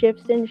big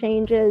shifts and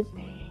changes,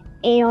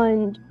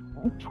 and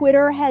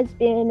Twitter has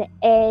been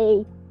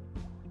a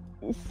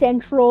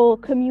central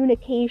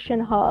communication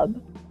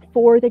hub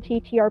for the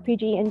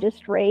TTRPG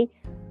industry.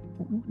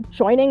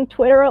 Joining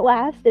Twitter at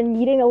last and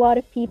meeting a lot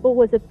of people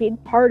was a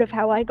big part of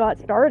how I got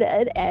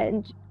started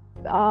and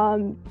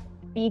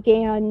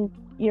began,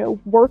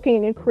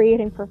 working and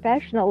creating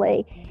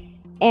professionally.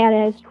 And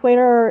as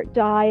Twitter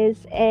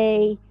dies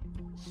a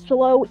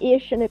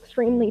slow-ish and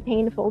extremely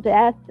painful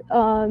death,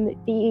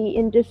 the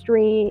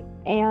industry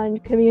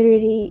and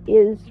community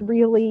is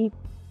really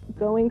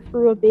going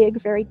through a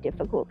big, very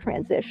difficult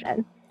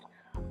transition.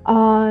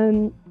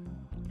 And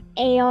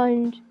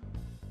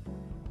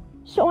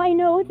so I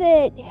know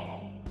that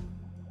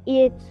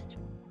it's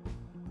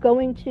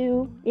going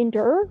to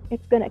endure,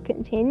 it's going to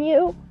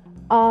continue,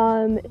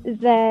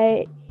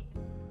 that,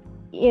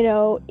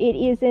 it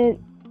isn't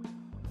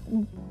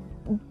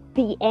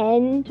the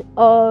end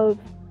of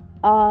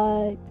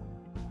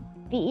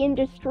the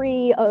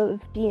industry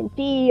of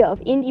D&D, of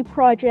indie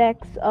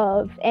projects,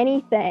 of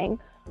anything.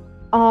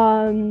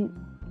 But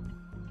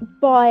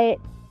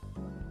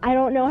I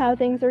don't know how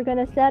things are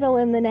going to settle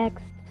in the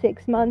next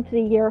 6 months, a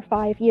year,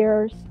 5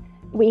 years.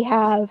 We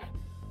have,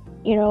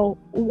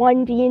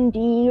 one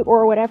D&D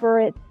or whatever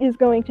it is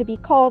going to be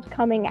called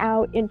coming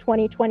out in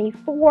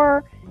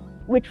 2024,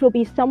 which will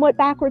be somewhat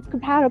backwards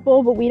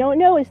compatible, but we don't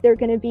know. Is there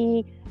going to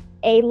be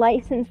a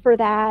license for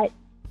that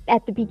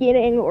at the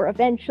beginning or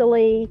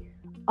eventually?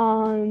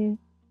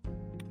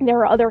 There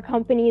are other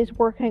companies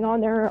working on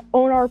their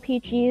own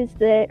RPGs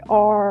that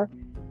are,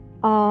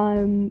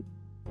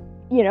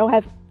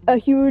 have a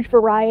huge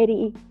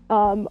variety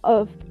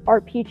of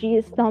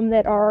RPGs, some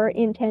that are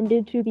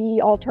intended to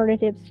be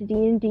alternatives to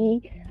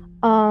D&D.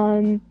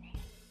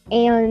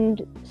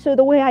 And so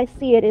the way I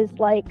see it is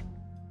like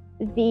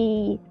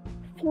the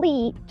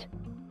fleet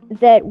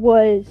that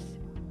was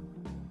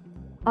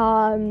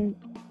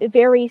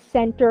very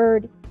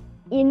centered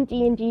in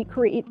D&D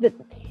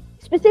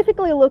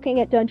specifically looking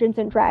at Dungeons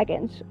and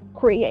Dragons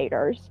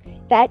creators,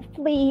 that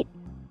fleet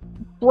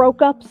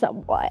broke up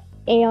somewhat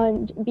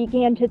and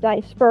began to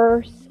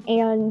disperse,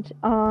 and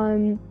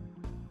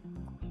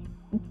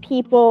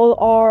people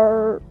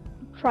are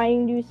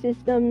trying new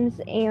systems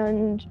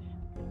and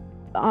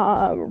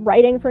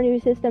writing for new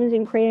systems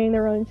and creating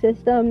their own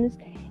systems,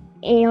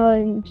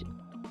 and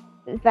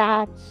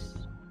that's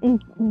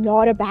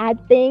not a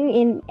bad thing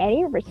in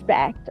any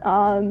respect.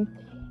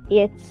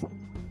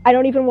 I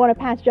don't even want to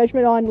pass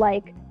judgment on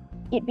like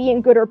it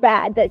being good or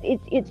bad. That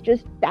it's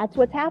just that's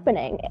what's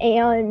happening,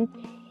 and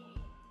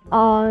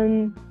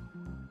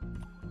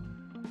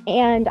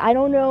I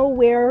don't know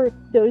where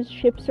those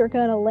ships are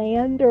gonna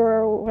land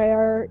or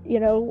where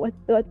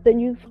what the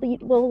new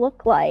fleet will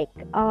look like.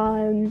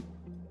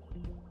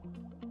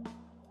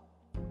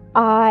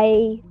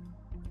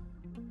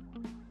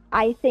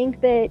 I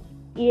think that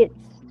it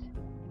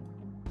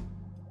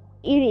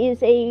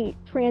is a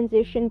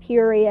transition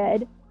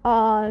period,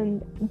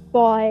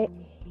 but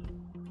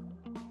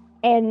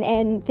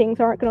and things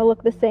aren't going to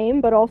look the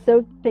same, but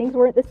also things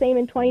weren't the same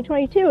in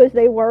 2022 as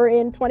they were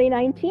in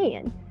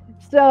 2019.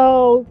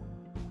 So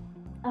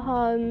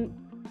I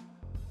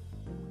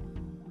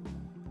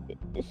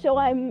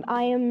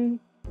am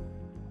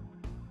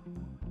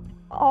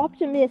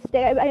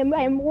optimistic. I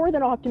am more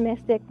than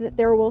optimistic that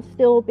there will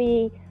still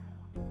be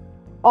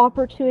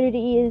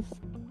opportunities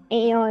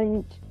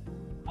and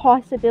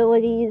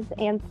possibilities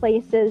and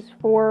places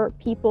for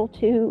people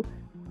to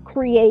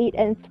create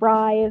and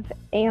thrive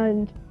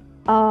and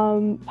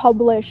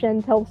publish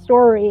and tell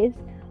stories,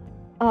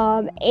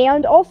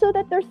 and also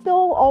that there's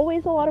still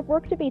always a lot of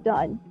work to be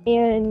done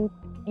in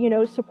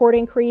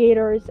supporting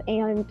creators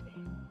and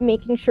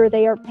making sure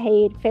they are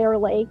paid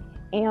fairly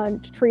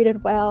and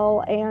treated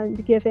well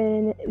and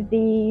given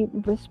the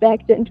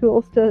respect and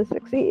tools to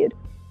succeed.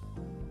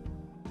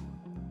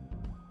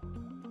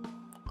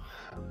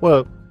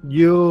 Well,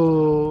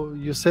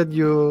 you said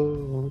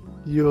you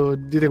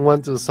didn't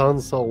want to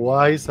sound so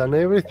wise and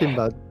everything,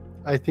 but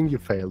I think you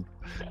failed.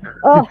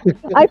 Oh,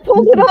 I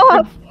pulled it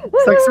off.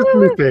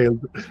 Successfully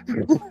failed.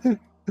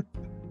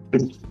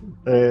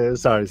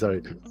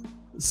 Sorry.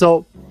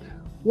 So,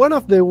 one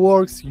of the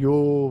works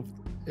you've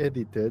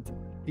edited,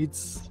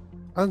 it's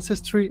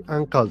Ancestry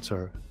and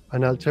Culture,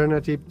 an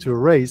alternative to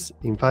race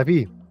in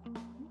 5e,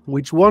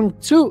 which won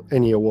 2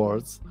 Annie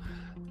Awards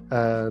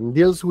and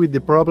deals with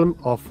the problem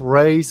of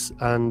race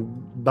and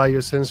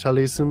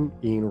bioessentialism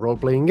in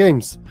role-playing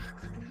games.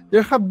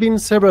 There have been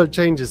several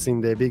changes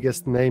in the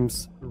biggest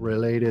names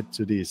related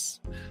to this.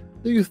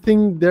 Do you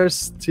think there's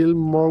still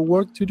more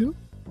work to do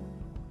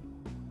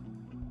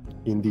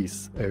in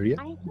this area?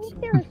 I think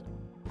there's.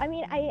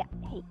 Hey,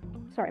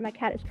 sorry, my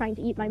cat is trying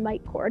to eat my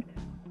mic cord.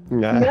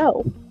 Nah.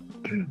 No.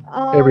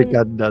 Every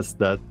cat does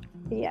that.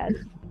 Yes.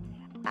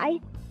 I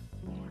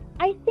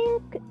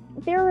think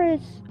there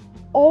is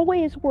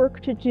always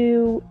work to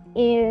do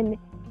in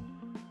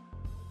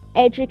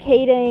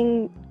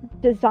educating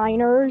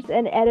designers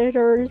and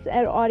editors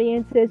and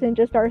audiences and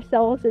just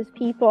ourselves as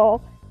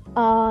people,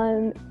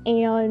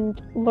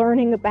 and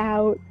learning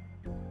about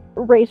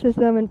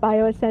racism and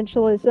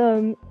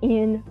bioessentialism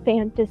in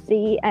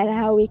fantasy and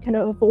how we can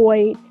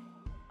avoid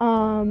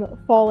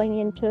falling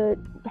into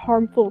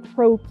harmful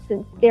tropes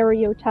and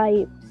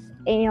stereotypes.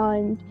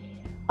 And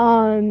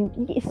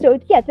so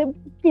yeah,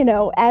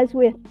 as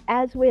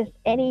with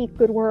any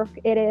good work,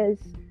 it is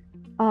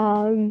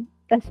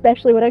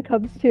especially when it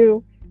comes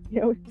to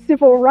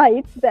civil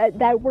rights,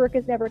 that work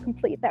is never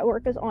complete. That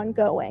work is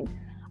ongoing.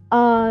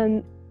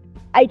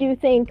 I do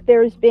think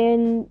there's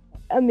been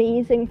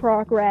amazing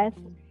progress,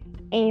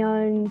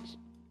 and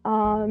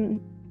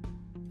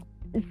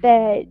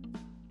that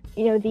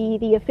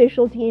the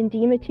official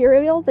D&D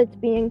material that's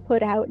being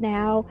put out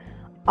now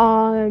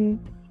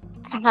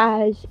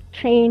has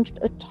changed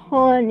a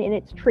ton in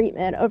its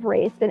treatment of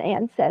race and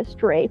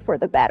ancestry for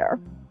the better.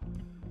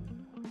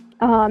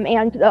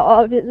 And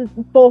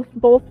both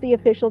the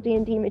official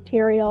D&D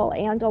material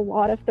and a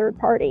lot of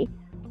third-party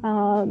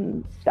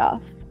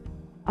stuff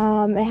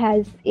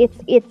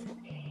it's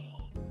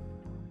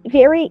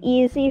very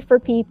easy for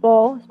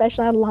people,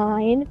 especially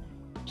online,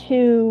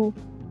 to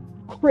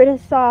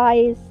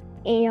criticize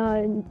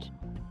and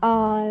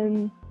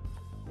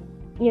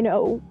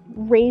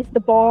raise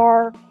the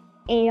bar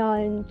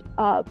and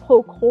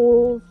poke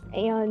holes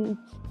and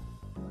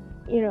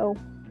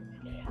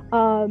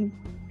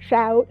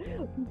shout,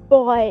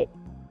 but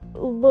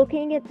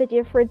looking at the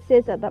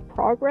differences and the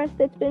progress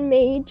that's been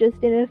made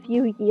just in a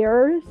few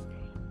years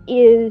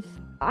is,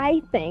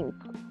 I think,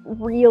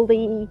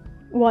 really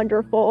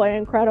wonderful and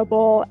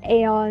incredible,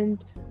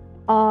 and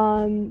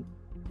owing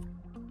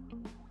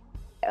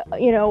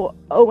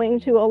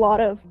to a lot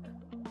of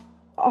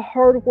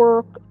hard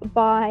work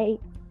by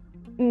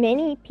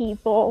many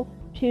people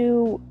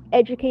to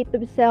educate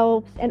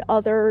themselves and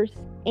others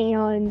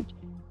and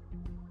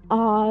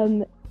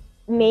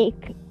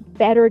make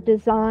better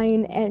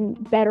design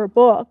and better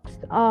books.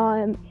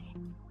 And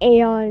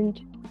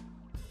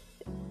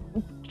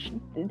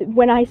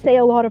when I say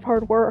a lot of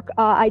hard work,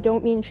 I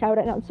don't mean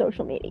shouting on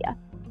social media.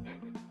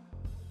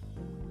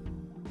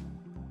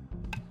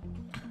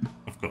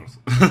 Of course.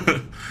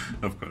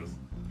 Of course.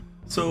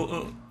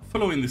 So,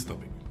 following this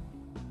topic,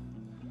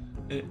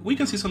 we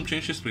can see some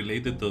changes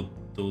related to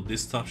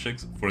these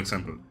subjects. For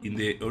example, in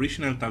the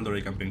original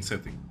Tal'Dorei campaign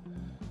setting,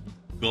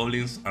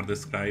 goblins are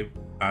described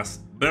as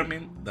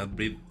vermin that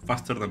breathe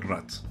faster than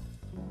rats.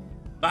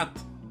 But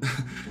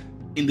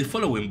in the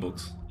following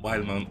books,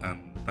 Wildmount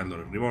and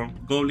Tal'Dorei Reborn,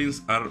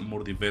 goblins are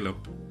more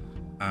developed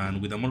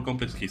and with a more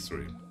complex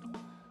history.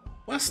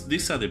 Was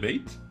this a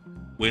debate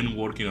when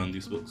working on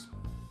these books?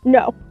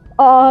 No.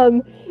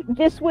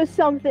 This was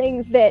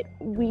something that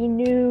we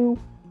knew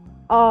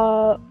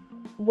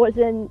was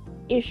an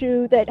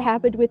issue that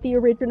happened with the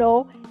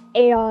original,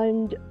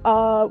 and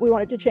we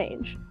wanted to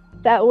change.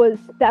 That was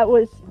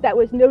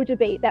no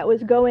debate. That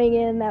was going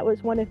in. That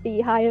was one of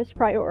the highest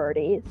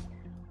priorities.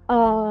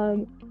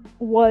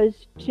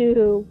 Was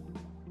to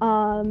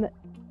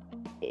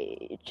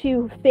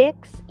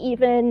fix,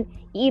 even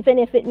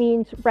if it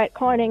means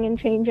retconning and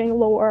changing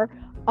lore,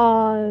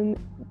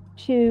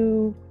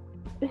 to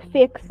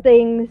fix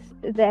things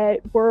that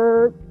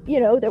were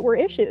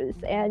issues,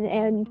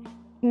 and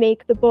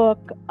make the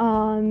book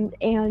and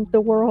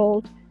the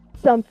world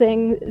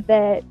something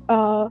that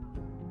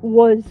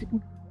was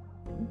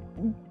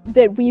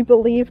that we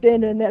believed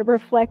in and that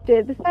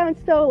reflected. This sounds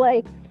so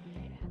like,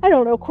 I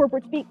don't know,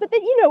 corporate speak, but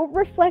that,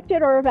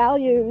 reflected our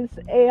values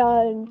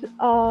and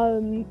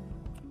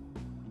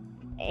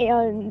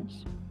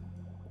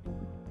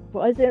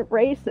wasn't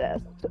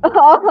racist.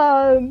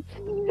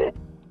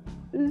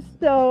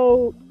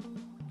 So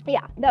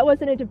yeah, that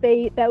wasn't a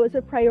debate. That was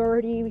a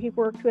priority. We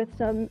worked with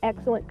some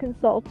excellent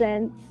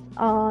consultants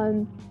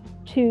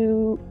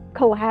to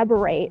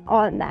collaborate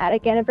on that.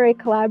 Again, a very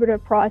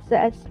collaborative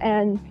process,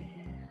 and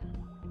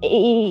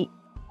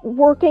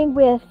working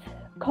with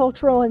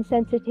cultural and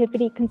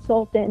sensitivity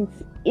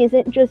consultants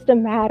isn't just a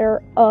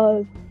matter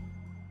of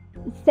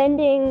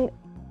sending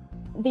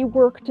the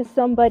work to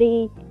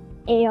somebody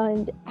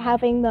and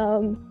having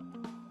them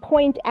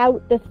point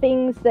out the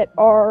things that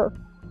are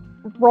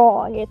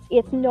wrong.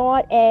 It's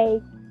not a,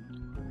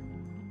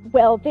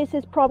 well, this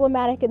is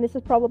problematic and this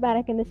is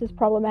problematic and this is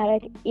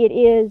problematic. It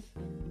is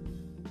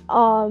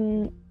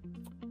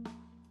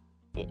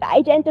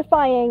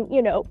identifying,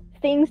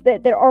 things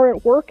that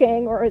aren't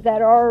working or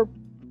that are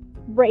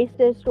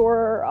racist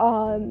or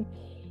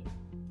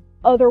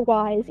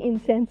otherwise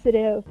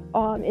insensitive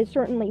is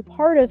certainly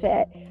part of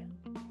it,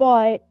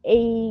 but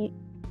a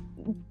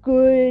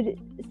good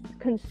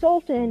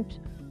consultant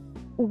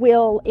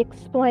will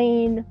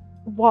explain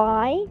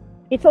why.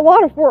 It's a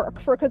lot of work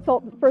for a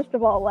consultant. First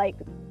of all, like,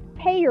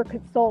 pay your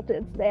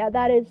consultants.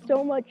 That is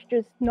so much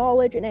just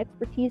knowledge and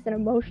expertise and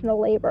emotional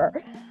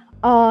labor.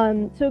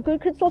 So a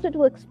good consultant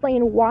will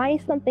explain why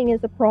something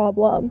is a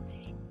problem,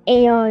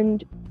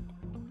 and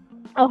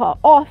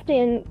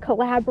often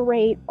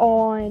collaborate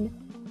on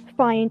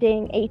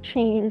finding a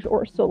change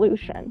or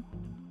solution.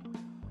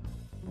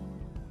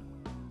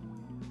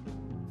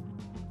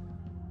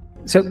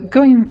 So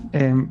going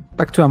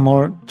back to a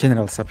more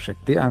general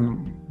subject,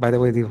 and by the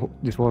way,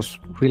 this was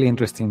really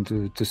interesting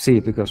to see,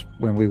 because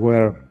when we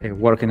were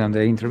working on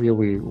the interview,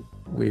 we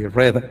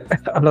read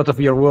a lot of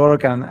your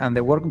work and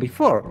the work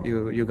before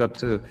you got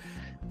to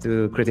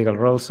Critical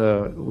Role,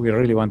 so we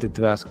really wanted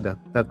to ask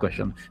that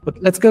question.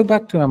 But let's go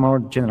back to a more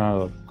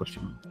general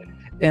question.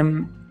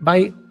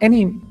 By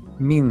any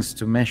means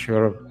to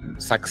measure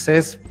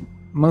success,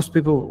 most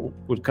people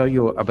would call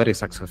you a very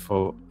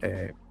successful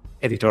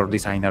editor,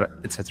 designer,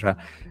 etc.,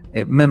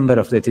 a member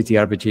of the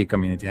TTRPG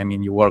community. I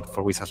mean, you work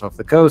for Wizards of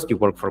the Coast, you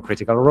work for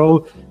Critical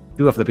Role,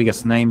 two of the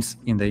biggest names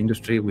in the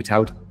industry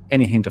without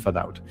any hint of a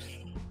doubt.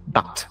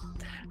 But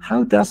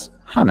how does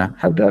Hannah,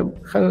 how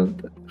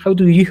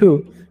do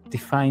you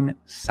define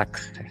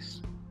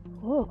success?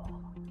 Oh.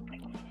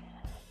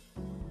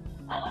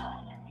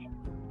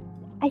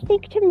 I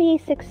think to me,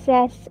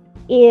 success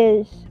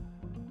is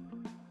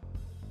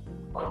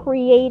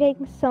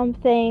creating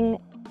something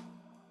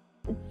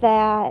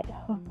that,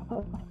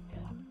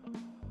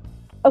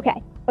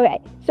 okay,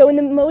 so in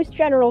the most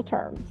general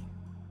terms,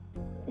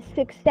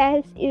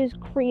 success is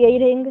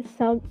creating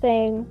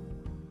something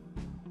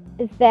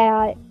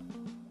that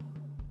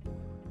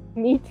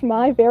meets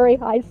my very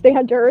high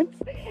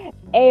standards,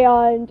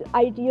 and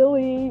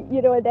ideally,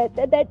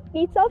 that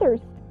meets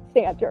others'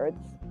 standards,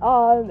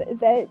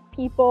 that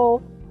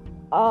people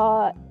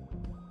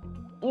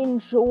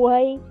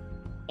enjoy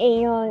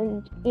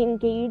and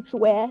engage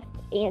with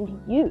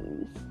and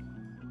use.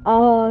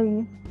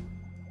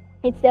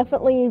 It's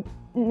definitely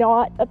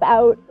not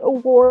about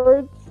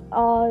awards,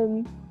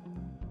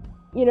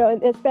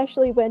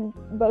 especially when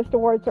most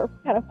awards are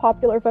kind of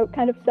popular vote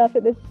kind of stuff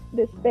in this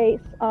space.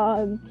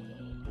 I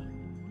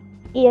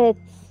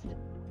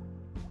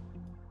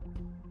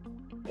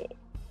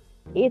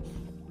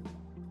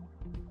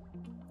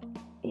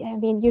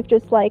mean, you've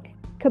just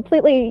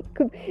completely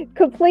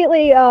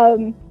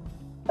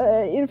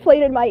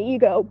inflated my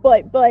ego,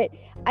 but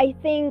I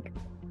think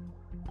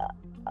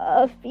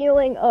a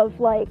feeling of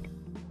like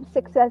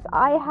success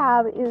I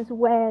have is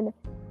when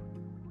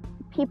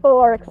people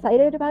are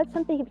excited about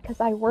something because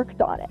I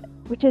worked on it,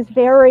 which is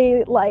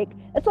very like,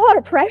 it's a lot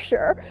of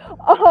pressure,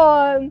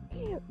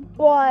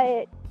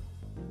 but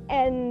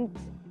and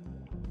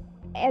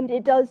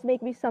it does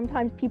make me,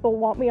 sometimes people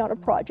want me on a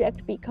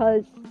project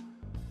because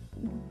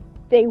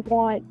they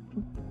want,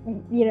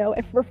 you know,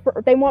 if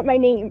they want my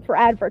name for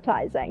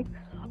advertising.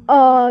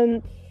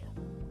 But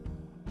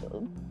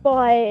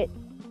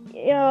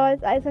you know,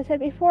 as I said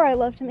before, I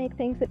love to make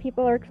things that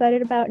people are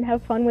excited about and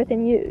have fun with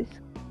and use.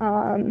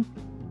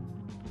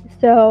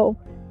 So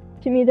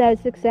to me, that is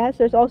success.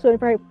 There's also, in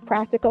very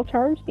practical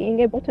terms, being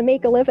able to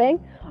make a living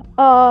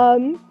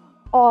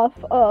off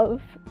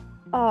of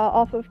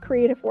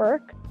creative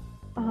work.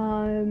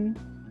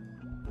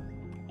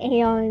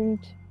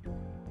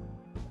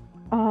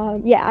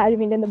 Yeah, I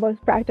mean, in the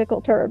most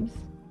practical terms,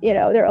 you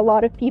know, there are a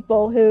lot of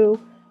people who,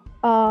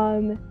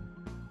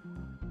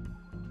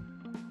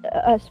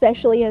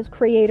 especially as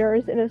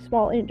creators in a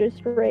small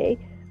industry,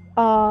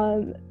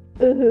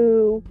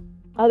 who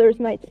others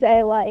might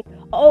say like,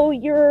 oh,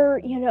 you're,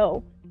 you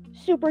know,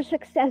 super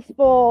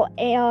successful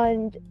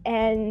and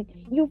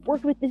you've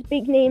worked with this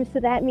big name, so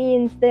that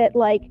means that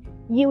like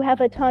you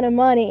have a ton of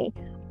money.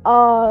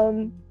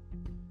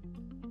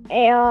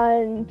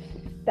 And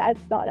that's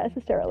not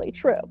necessarily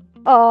true.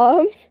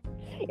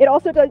 It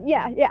also does,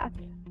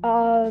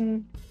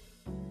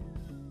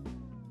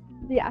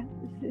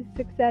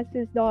 success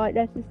is not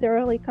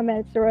necessarily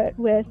commensurate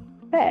with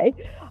pay.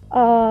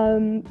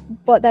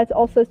 But that's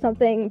also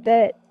something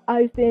that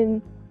I've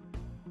been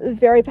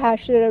very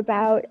passionate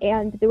about,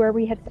 and where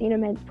we have seen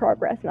immense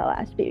progress in the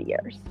last few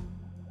years.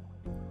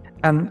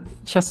 And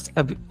just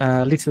a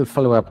little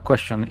follow-up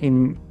question.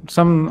 In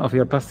some of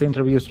your past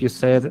interviews, you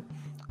said,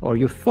 or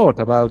you thought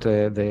about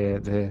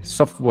the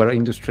software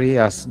industry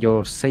as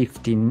your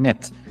safety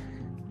net.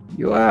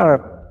 You are,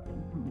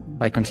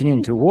 by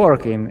continuing to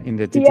work in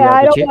the TTRPG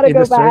I don't want to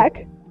industry, go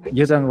back.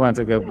 You don't want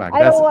to go back.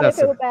 I don't want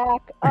to go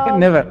back.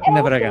 Never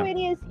also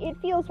again. It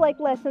feels like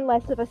less and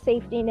less of a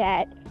safety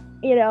net,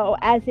 you know,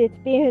 as it's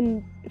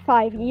been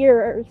 5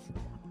 years.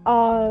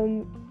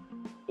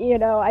 You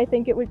know, I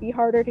think it would be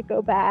harder to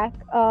go back.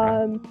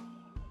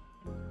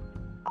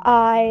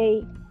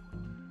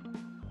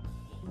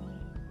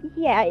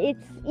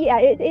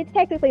 It's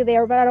technically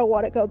there, but I don't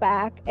want to go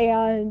back.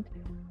 And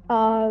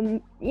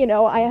you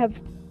know, I have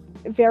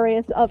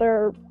various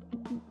other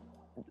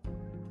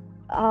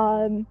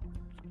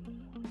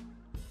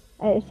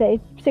I say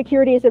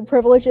securities and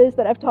privileges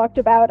that I've talked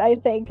about, I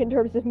think, in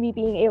terms of me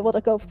being able to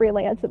go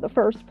freelance in the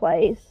first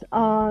place,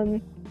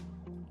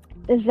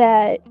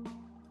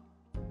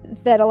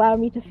 that allow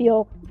me to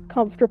feel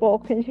comfortable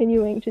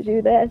continuing to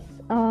do this.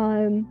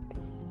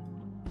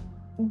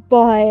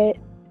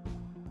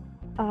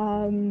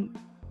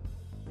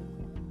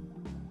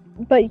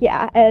 But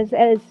yeah, as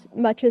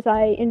much as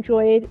I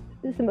enjoyed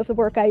some of the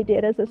work I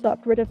did as a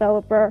software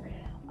developer,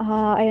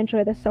 I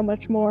enjoy this so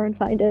much more and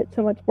find it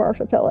so much more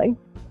fulfilling.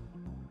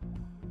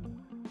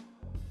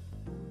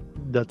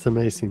 That's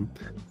amazing.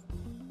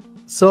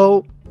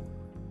 So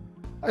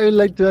I'd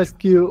like to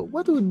ask you,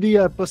 what would be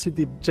a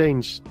positive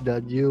change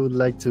that you would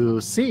like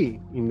to see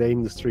in the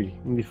industry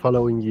in the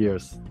following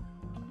years?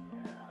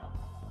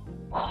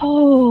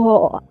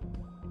 Oh,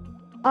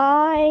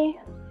 I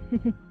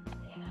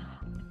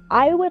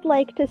would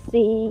like to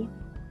see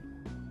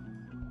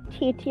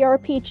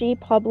TTRPG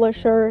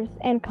publishers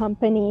and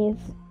companies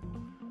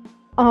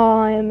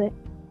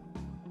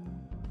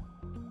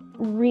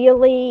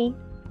really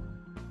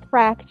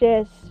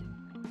practice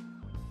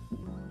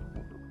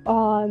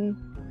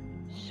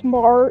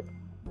smart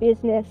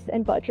business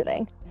and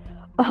budgeting.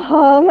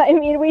 I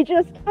mean, we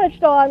just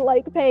touched on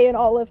like pay and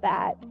all of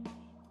that,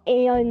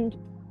 and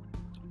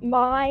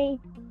my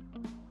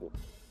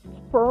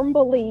firm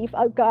belief,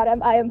 oh God,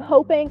 I am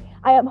hoping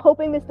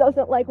this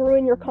doesn't like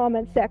ruin your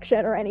comment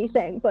section or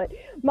anything, but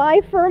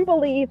my firm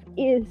belief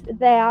is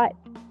that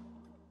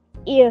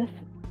if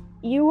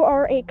you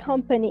are a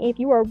company, if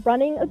you are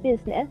running a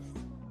business,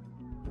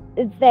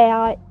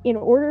 that in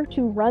order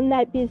to run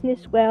that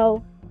business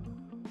well,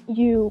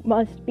 you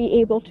must be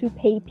able to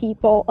pay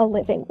people a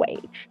living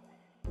wage.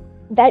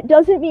 That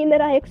doesn't mean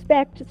that I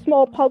expect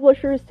small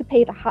publishers to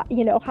pay the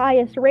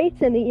highest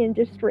rates in the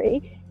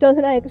industry.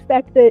 Doesn't I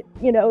expect that,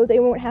 you know, they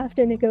won't have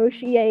to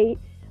negotiate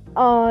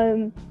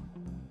and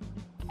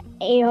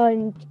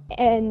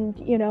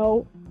you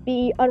know,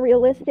 be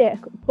unrealistic,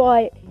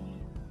 but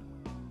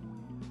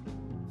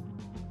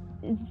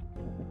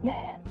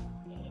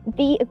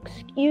the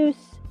excuse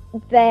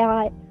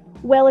that,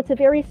 well, it's a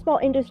very small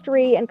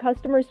industry and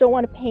customers don't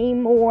want to pay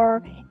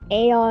more,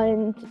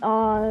 and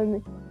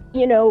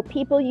you know,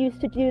 people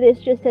used to do this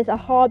just as a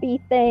hobby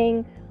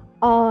thing,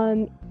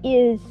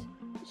 is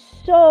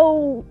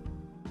so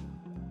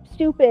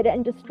stupid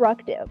and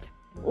destructive.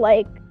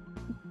 Like,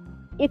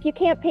 if you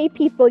can't pay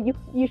people,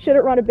 you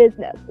shouldn't run a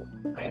business.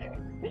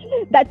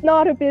 That's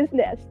not a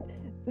business.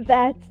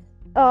 That's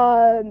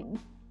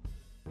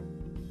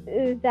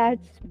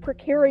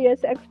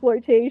precarious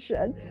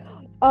exploitation.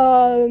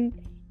 And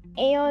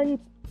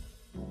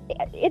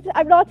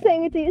I'm not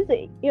saying it's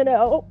easy, you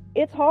know,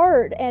 it's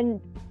hard.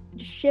 And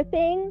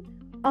shipping,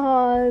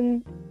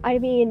 I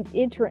mean,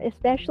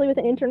 especially with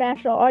an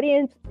international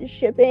audience,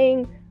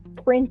 shipping,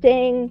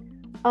 printing,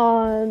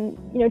 you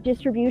know,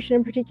 distribution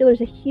in particular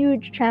is a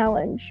huge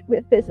challenge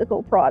with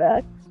physical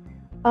products.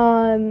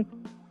 And,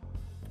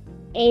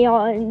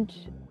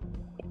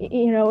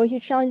 you know, a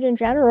huge challenge in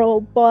general,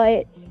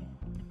 but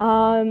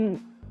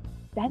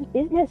that's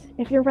business.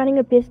 If you're running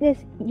a business,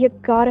 you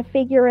gotta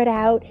figure it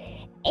out.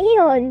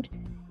 And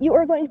you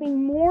are going to be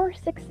more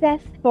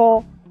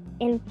successful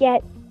and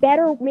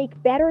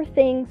make better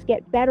things,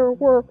 get better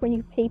work when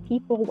you pay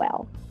people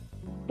well.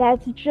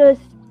 That's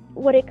just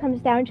what it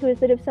comes down to, is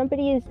that if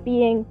somebody is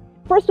being,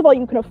 first of all,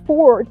 you can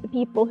afford the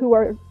people who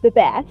are the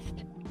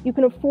best, you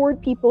can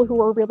afford people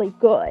who are really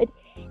good,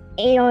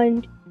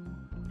 and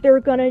they're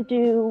gonna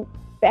do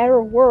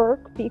better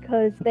work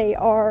because they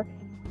are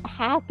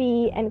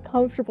happy and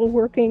comfortable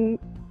working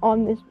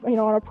on this, you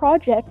know, on a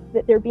project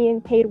that they're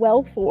being paid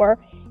well for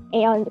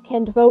and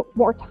can devote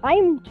more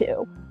time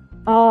to.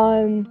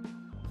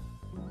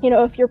 You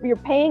know, if you're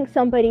paying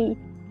somebody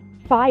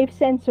 5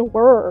 cents a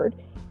word,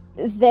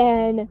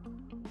 then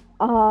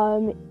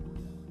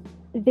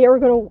they're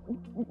going to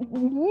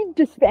need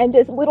to spend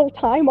as little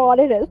time on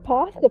it as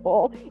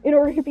possible in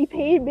order to be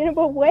paid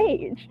minimum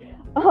wage.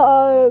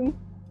 So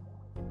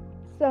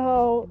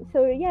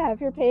yeah, if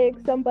you're paying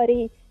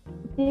somebody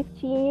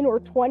 15 or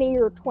 20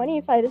 or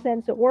 25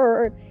 cents a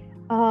word,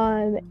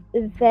 then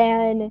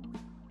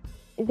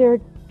they're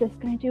just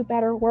going to do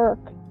better work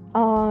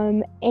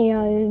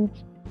and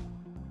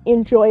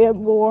enjoy it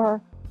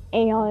more,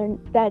 and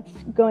that's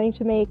going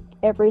to make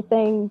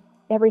everything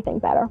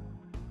better.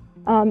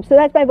 So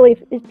that's my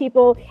belief, is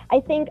people, I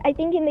think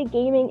in the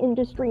gaming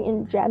industry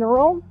in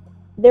general,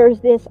 there's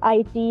this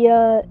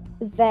idea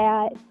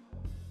that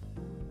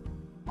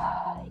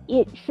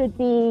it should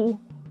be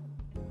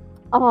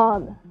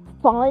fun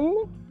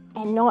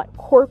and not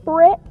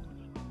corporate,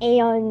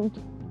 and,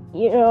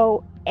 you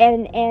know,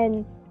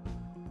 and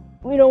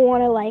we don't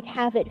want to like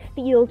have it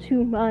feel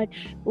too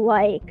much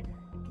like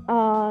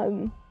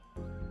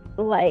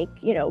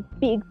you know,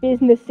 big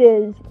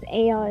businesses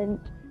and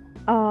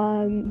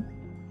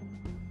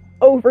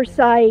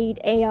oversight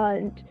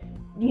and,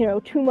 you know,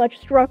 too much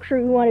structure.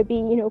 We want to be,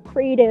 you know,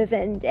 creative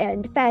and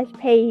fast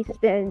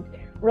paced and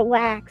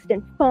relaxed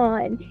and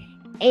fun.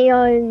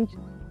 And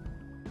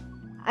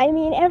I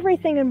mean,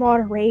 everything in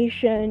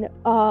moderation,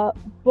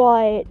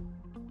 but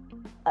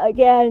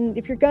again,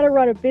 if you're going to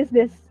run a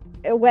business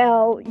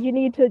well, you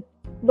need to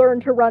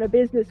learn to run a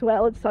business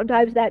well, and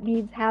sometimes that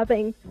means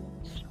having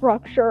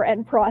structure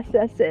and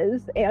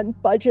processes and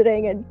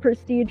budgeting and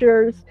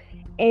procedures,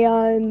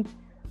 and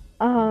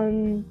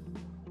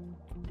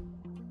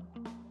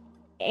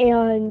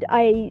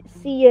I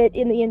see it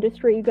in the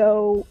industry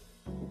go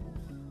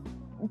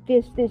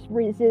this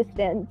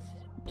resistance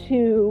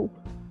to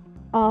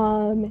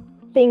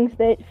things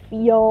that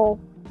feel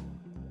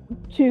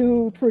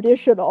too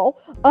traditional,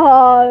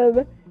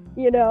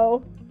 you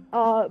know,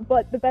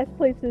 but the best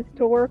places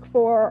to work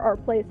for are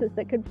places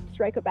that can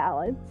strike a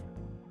balance.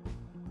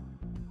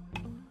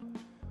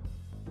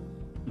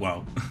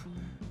 Wow,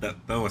 that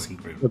was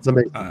incredible. That's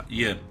amazing.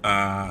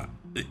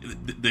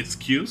 The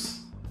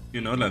excuse,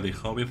 you know, like the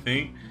hobby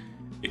thing,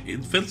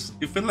 it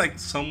felt like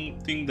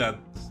something that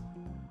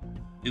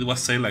it was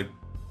said like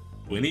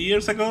 20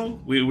 years ago.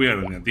 We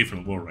are in a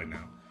different world right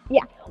now.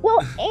 Yeah,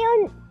 well,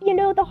 and you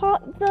know,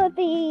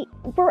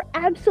 we're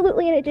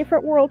absolutely in a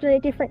different world, in a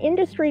different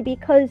industry,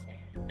 because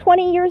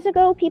 20 years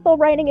ago, people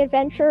writing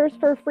adventures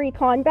for free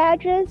con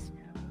badges,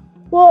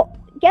 well,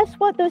 guess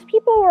what? Those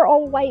people were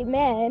all white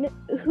men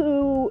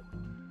who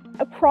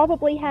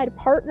probably had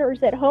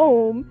partners at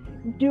home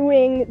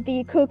doing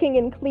the cooking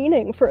and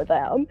cleaning for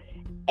them.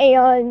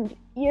 And,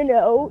 you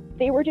know,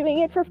 they were doing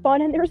it for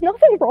fun, and there's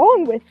nothing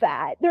wrong with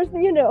that. There's,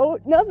 you know,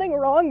 nothing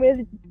wrong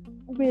with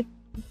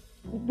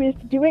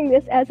doing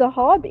this as a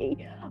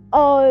hobby.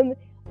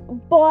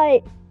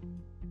 But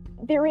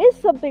there is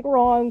something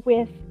wrong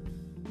with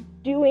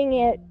doing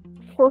it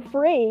for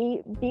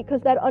free,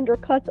 because that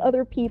undercuts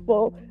other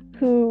people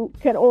who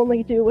can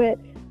only do it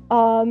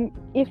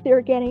if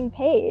they're getting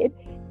paid.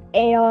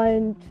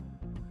 And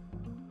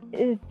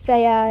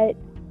that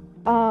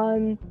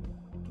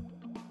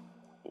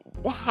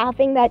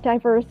having that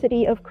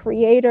diversity of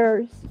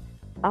creators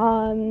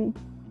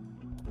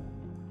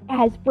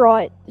has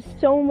brought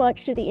so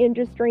much to the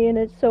industry, and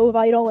is so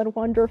vital and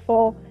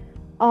wonderful.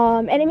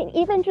 And I mean,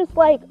 even just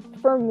like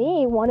for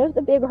me, one of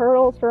the big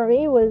hurdles for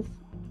me was,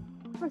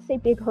 I don't want to say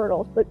big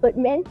hurdles, but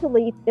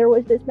mentally, there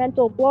was this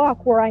mental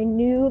block where I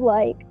knew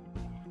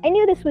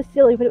this was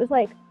silly, but it was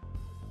like,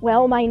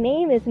 well, my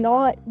name is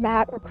not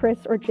Matt or Chris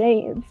or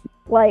James.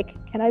 Like,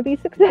 can I be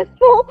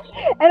successful?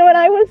 And when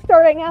I was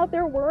starting out,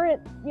 there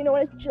weren't, you know,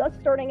 when I was just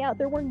starting out,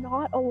 there were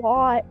not a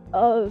lot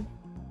of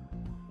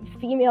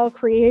female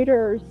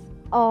creators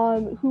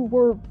who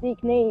were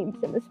big names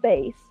in the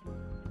space.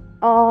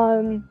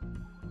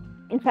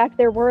 In fact,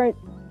 there weren't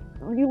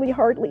really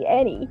hardly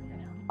any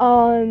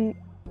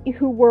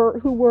who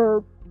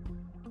were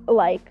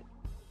like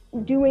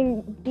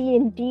doing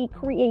D&D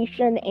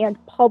creation and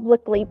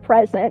publicly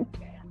present,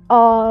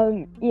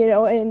 you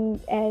know,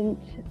 and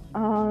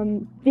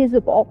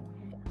visible.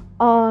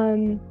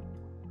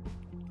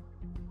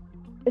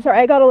 Sorry,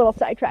 I got a little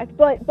sidetracked,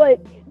 but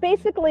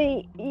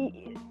basically,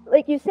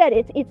 like you said,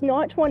 it's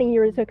not 20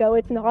 years ago.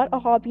 It's not a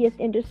hobbyist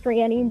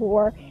industry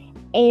anymore,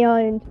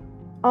 and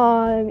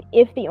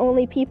if the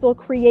only people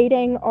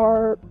creating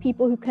are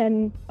people who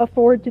can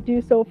afford to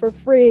do so for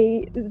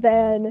free,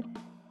 then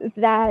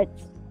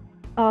that's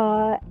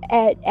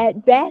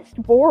at best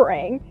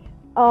boring,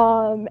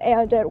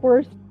 and at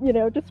worst, you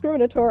know,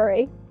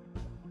 discriminatory.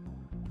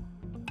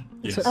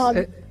 Yes.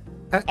 And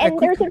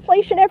there's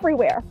inflation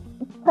everywhere.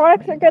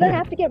 Products are going to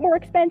have to get more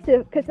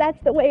expensive because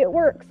that's the way it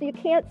works. You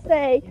can't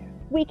say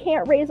we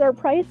can't raise our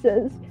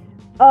prices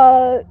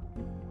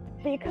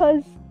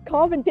because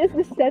common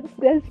business sense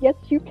says yes,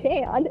 you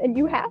can, and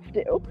you have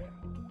to.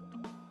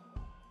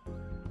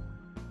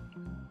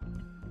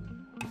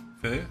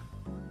 Fede?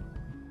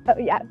 Oh,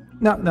 yeah.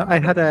 No, I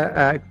had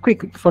a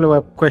quick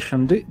follow-up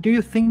question. Do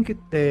you think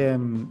there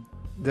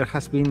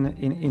has been,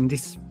 in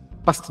these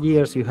past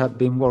years you have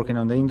been working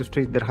on the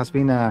industry, there has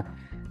been a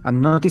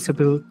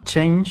noticeable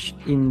change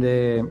in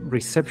the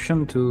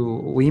reception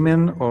to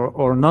women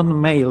or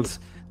non-males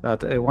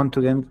that want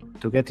to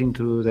get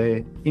into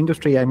the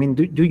industry? I mean,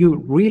 do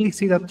you really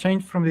see that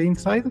change from the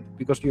inside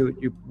because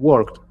you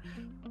worked?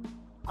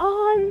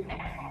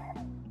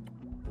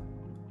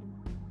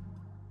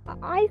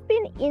 I've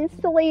been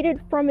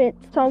insulated from it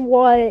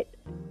somewhat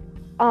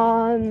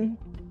by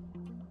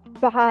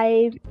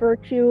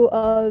virtue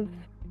of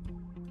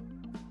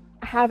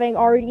having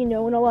already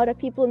known a lot of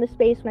people in the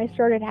space when I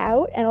started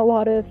out, and a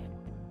lot of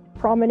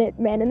prominent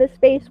men in the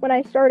space when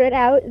I started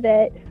out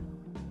that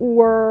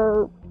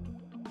were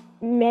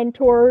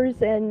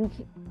mentors, and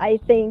I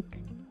think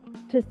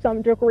to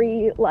some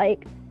degree,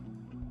 like,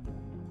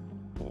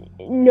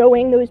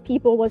 knowing those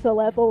people was a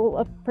level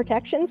of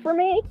protection for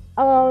me.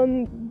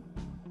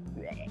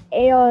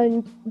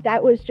 And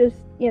that was just,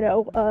 you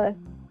know, a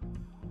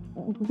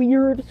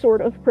weird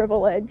sort of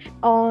privilege.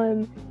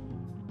 So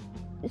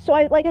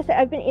like I said,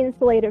 I've been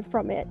insulated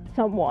from it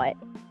somewhat.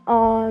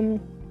 I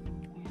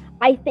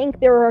think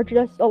there are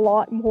just a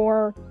lot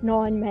more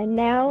non-men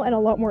now, and a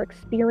lot more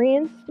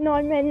experienced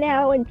non-men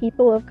now, and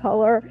people of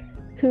color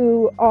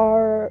who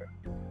are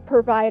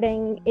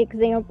providing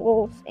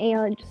examples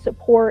and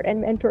support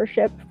and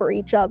mentorship for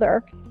each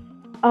other.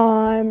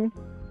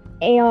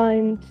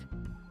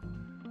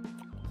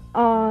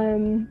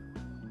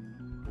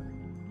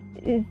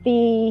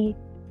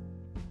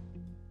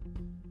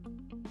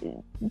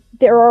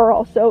 There are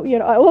also, you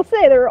know, I will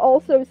say there are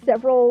also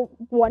several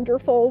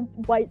wonderful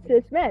white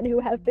cis men who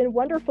have been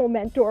wonderful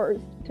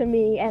mentors to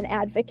me and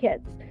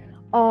advocates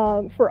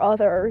for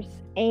others.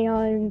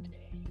 And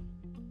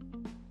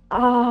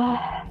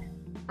I'm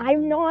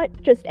not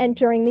just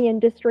entering the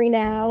industry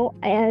now,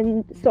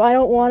 and so I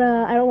don't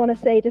wanna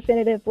say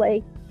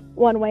definitively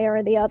one way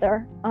or the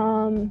other.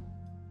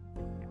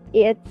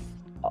 It's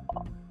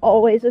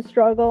always a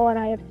struggle, and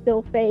I have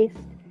still faced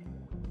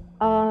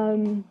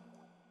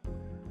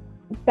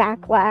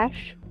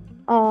backlash,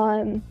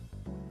 and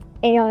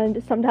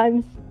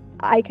sometimes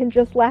I can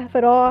just laugh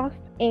it off,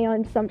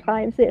 and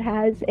sometimes it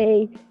has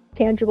a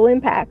tangible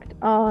impact.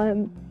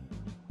 But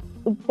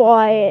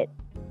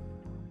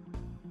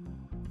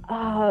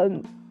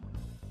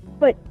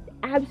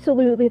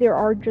absolutely, there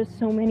are just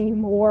so many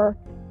more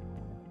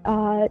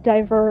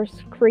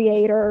diverse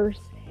creators,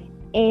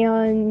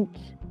 and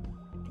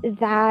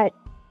that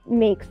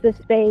makes the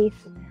space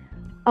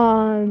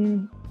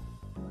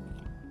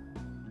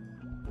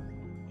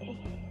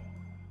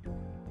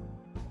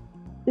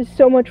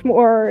so much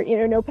more, you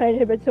know, no pun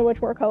intended, but so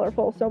much more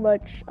colorful, so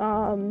much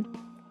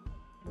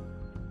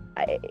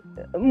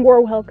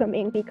more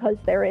welcoming, because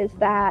there is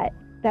that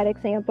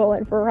example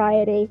and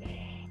variety.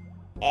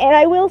 And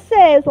I will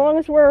say, as long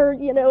as we're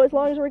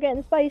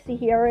getting spicy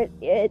here,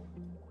 it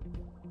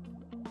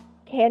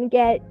can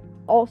get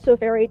also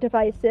very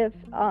divisive.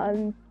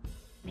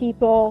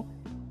 People,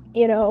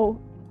 you know,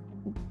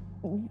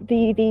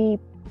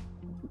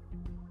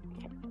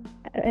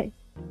 I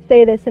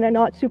say this in a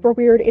not super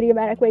weird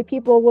idiomatic way,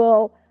 people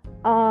will,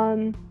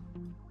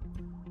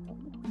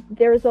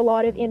 there's a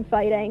lot of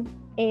infighting,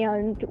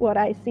 and what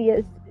I see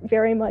is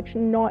very much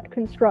not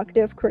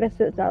constructive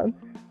criticism.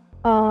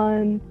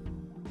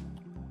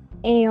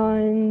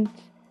 And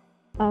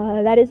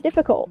that is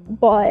difficult,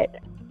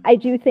 but I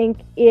do think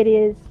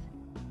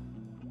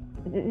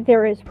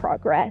there is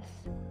progress,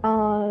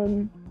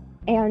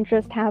 and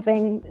just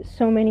having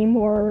so many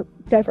more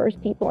diverse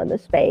people in the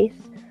space.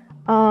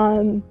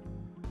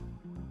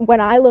 When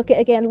I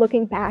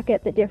looking back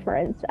at the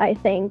difference, I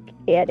think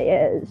it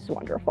is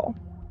wonderful.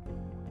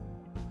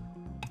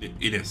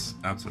 It is,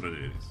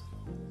 absolutely it is.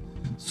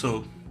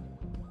 So,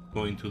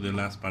 going to the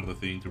last part of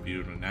the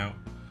interview right now,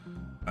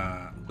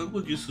 what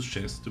would you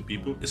suggest to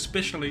people,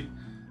 especially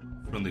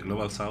from the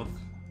global south,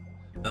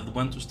 that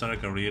want to start a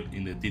career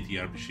in the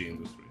TTRPG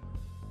industry?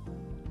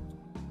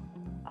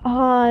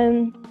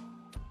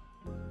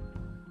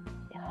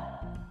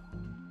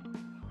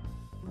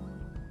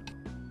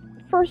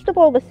 First of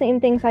all, the same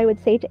things I would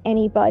say to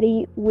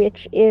anybody,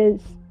 which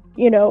is,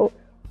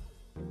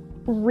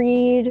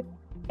 read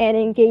and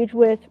engage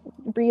with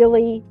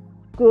really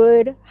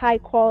good, high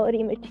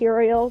quality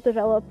material,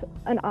 develop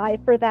an eye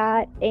for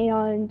that,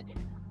 and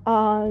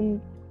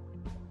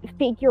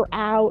figure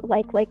out,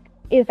 like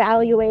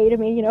evaluate,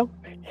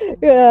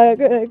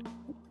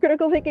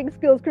 critical thinking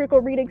skills, critical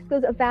reading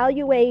skills,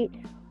 evaluate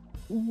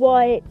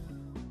what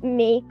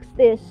makes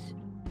this,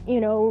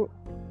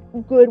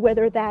 good,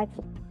 whether that's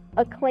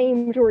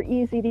acclaimed or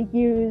easy to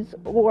use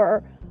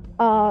or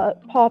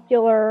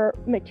popular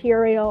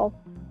material,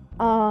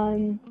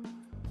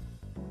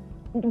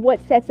 what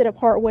sets it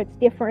apart, what's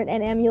different,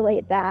 and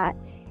emulate that,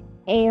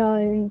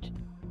 and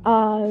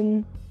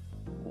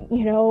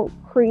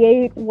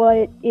create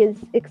what is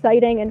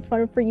exciting and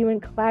fun for you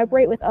and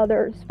collaborate with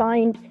others.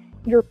 Find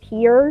your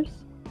peers,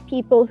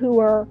 people who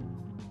are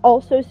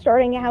also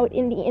starting out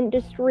in the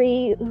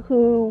industry,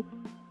 who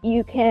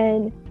you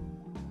can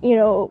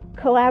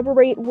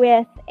collaborate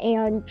with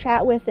and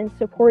chat with and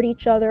support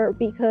each other,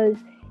 because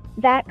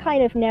that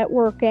kind of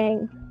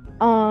networking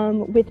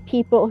with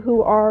people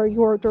who are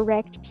your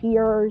direct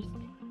peers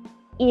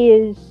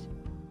is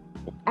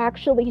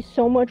actually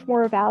so much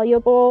more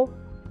valuable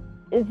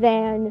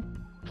than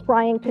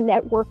trying to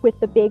network with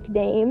the big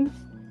names.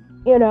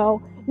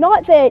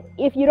 Not that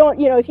if you don't,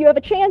 if you have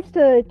a chance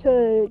to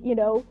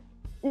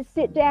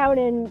sit down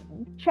and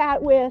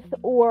chat with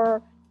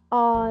or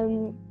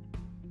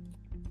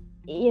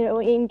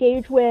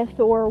engage with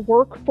or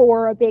work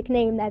for a big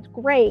name, that's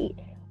great,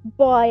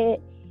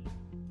 but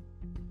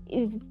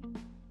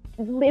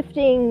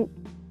lifting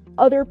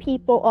other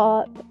people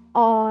up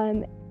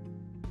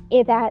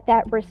in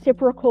that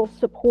reciprocal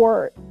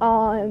support,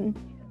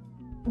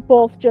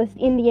 both just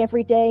in the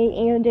everyday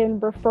and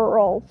in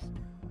referrals,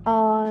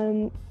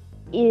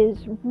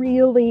 is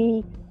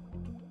really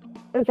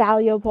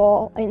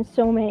valuable in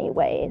so many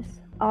ways.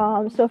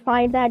 So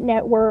find that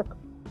network,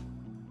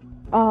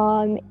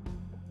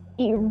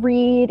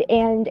 read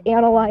and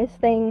analyze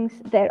things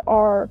that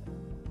are,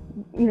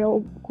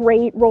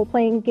 great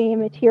role-playing game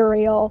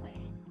material,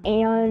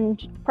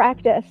 and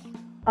practice.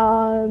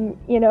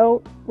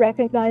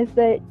 Recognize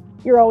that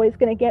you're always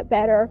going to get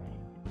better,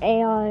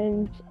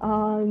 and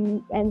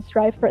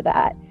strive for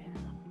that.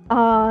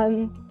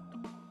 And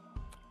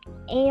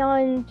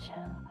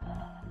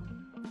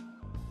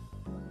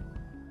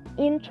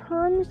in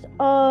terms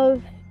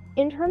of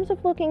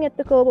looking at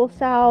the global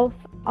south,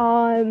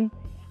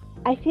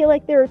 I feel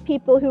like there are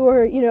people who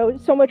are,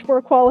 so much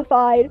more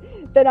qualified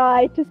than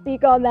I to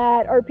speak on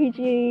that.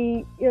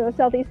 RPG,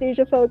 Southeast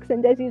Asia folks,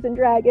 and Notis and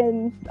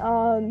Dragons,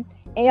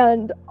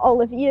 and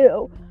all of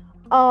you.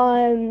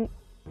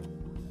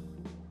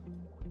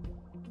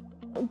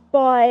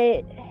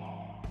 But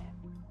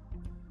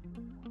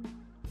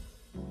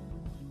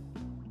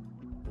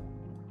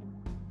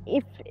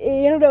if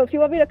you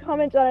want me to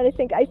comment on it,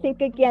 I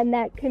think again,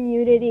 that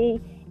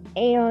community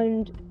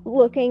and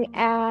looking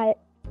at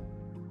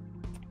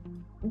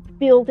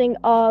building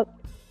up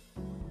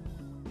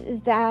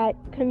that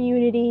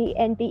community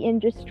and the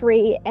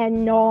industry,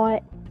 and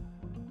not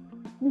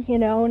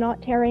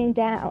tearing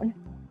down,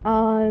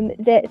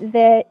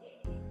 that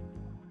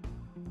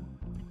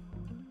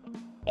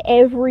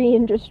every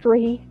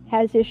industry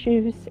has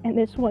issues, and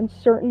this one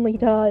certainly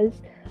does,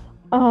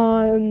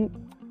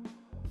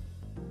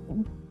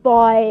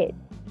 but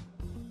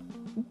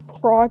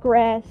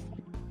progress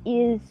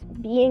is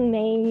being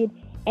made,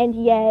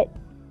 and yet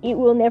it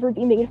will never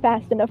be made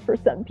fast enough for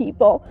some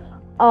people.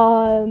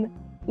 So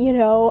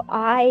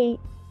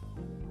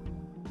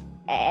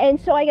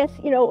I guess,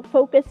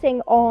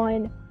 focusing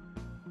on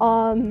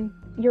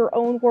your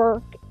own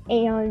work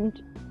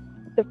and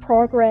the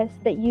progress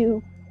that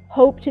you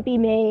hope to be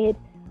made,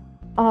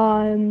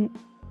 and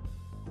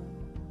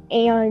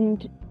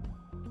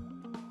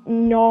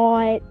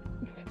not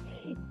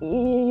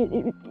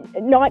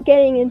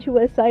getting into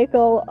a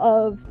cycle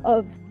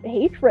of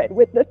hatred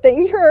with the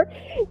thing you're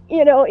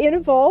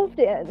involved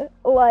in.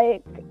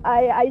 Like,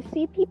 I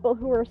see people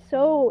who are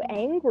so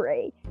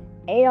angry,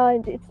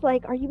 and it's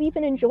like, are you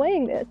even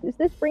enjoying this? Is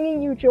this bringing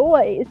you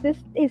joy?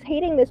 Is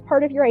hating this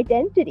part of your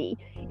identity?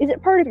 Is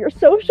it part of your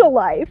social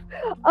life?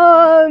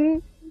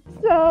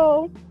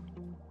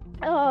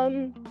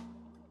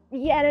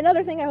 Yeah, and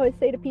another thing I always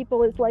say to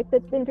people is, like,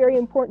 that's been very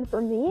important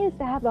for me, is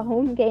to have a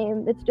home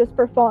game that's just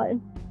for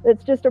fun.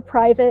 It's just a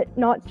private,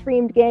 not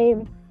streamed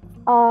game.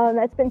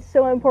 That's been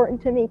so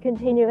important to me,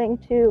 continuing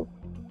to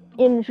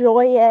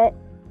enjoy it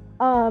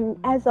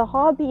as a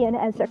hobby and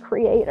as a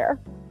creator.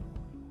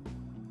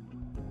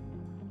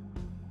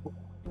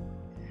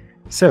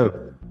 So,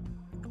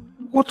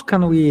 what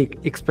can we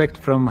expect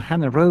from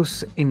Hannah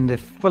Rose in the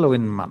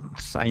following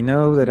months? I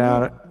know there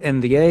are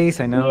NDAs,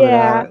 I know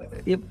there are,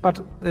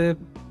 but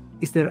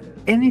is there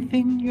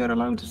anything you're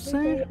allowed to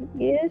say?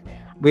 Yes.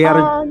 We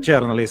are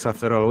journalists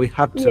after all. We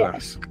have to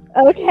ask.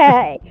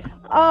 Okay.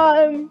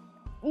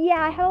 Yeah,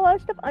 I have a lot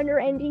of stuff under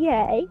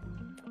NDA.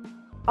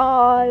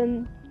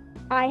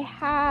 I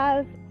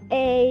have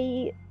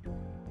a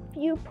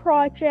few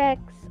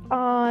projects,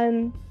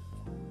 a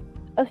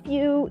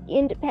few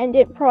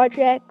independent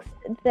projects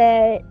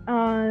that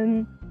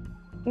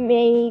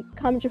may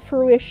come to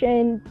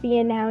fruition, be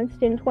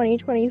announced in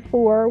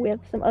 2024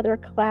 with some other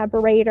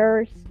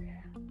collaborators.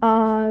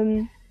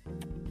 And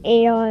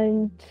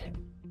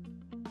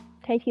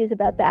ideas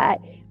about that.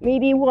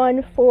 Maybe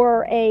one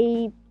for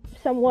a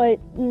somewhat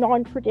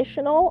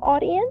non-traditional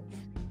audience,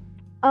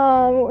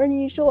 or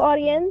unusual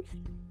audience.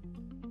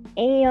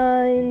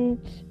 And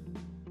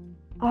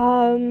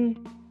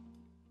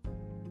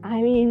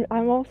I mean,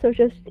 I'm also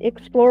just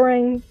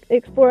exploring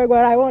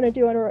what I want to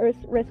do and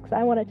risks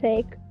I want to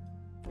take.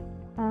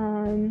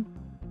 All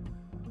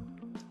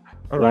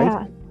right.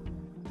 Yeah.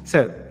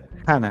 So,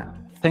 Hannah,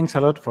 thanks a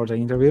lot for the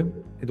interview.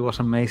 It was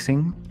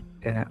amazing.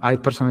 I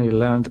personally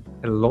learned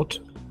a lot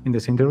in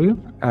this interview.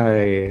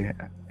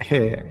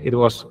 It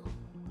was,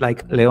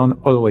 like Leon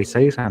always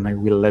says, and I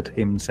will let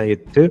him say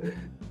it too,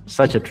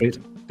 such a treat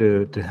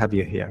to have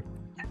you here.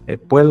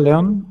 Puel,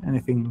 Leon,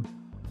 anything?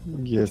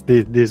 Yes,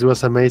 this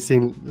was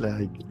amazing.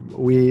 Like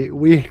we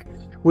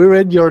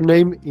read your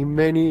name in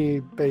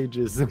many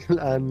pages,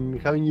 and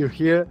having you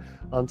here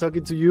and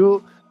talking to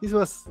you, this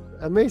was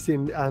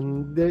amazing.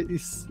 And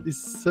it's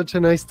such a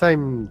nice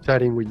time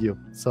chatting with you.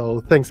 So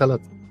thanks a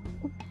lot.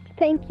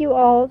 Thank you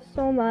all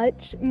so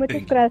much.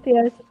 Muchas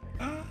gracias.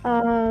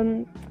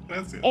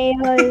 Gracias.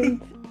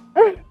 And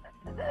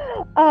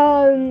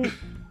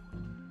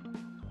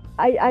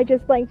I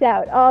just blanked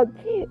out.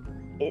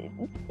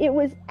 It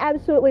was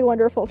absolutely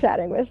wonderful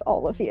chatting with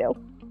all of you.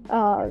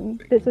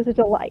 This was a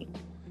delight.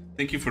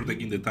 Thank you for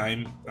taking the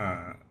time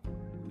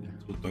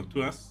to talk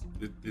to us.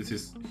 This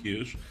is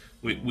huge.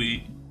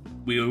 We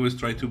always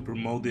try to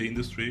promote the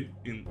industry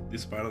in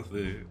this part of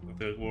the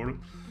world,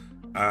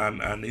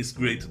 and it's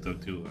great to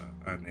talk to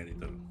an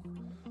editor.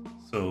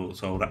 So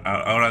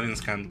our audience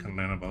can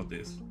learn about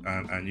this,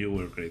 and you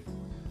were great.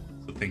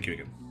 So thank you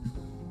again.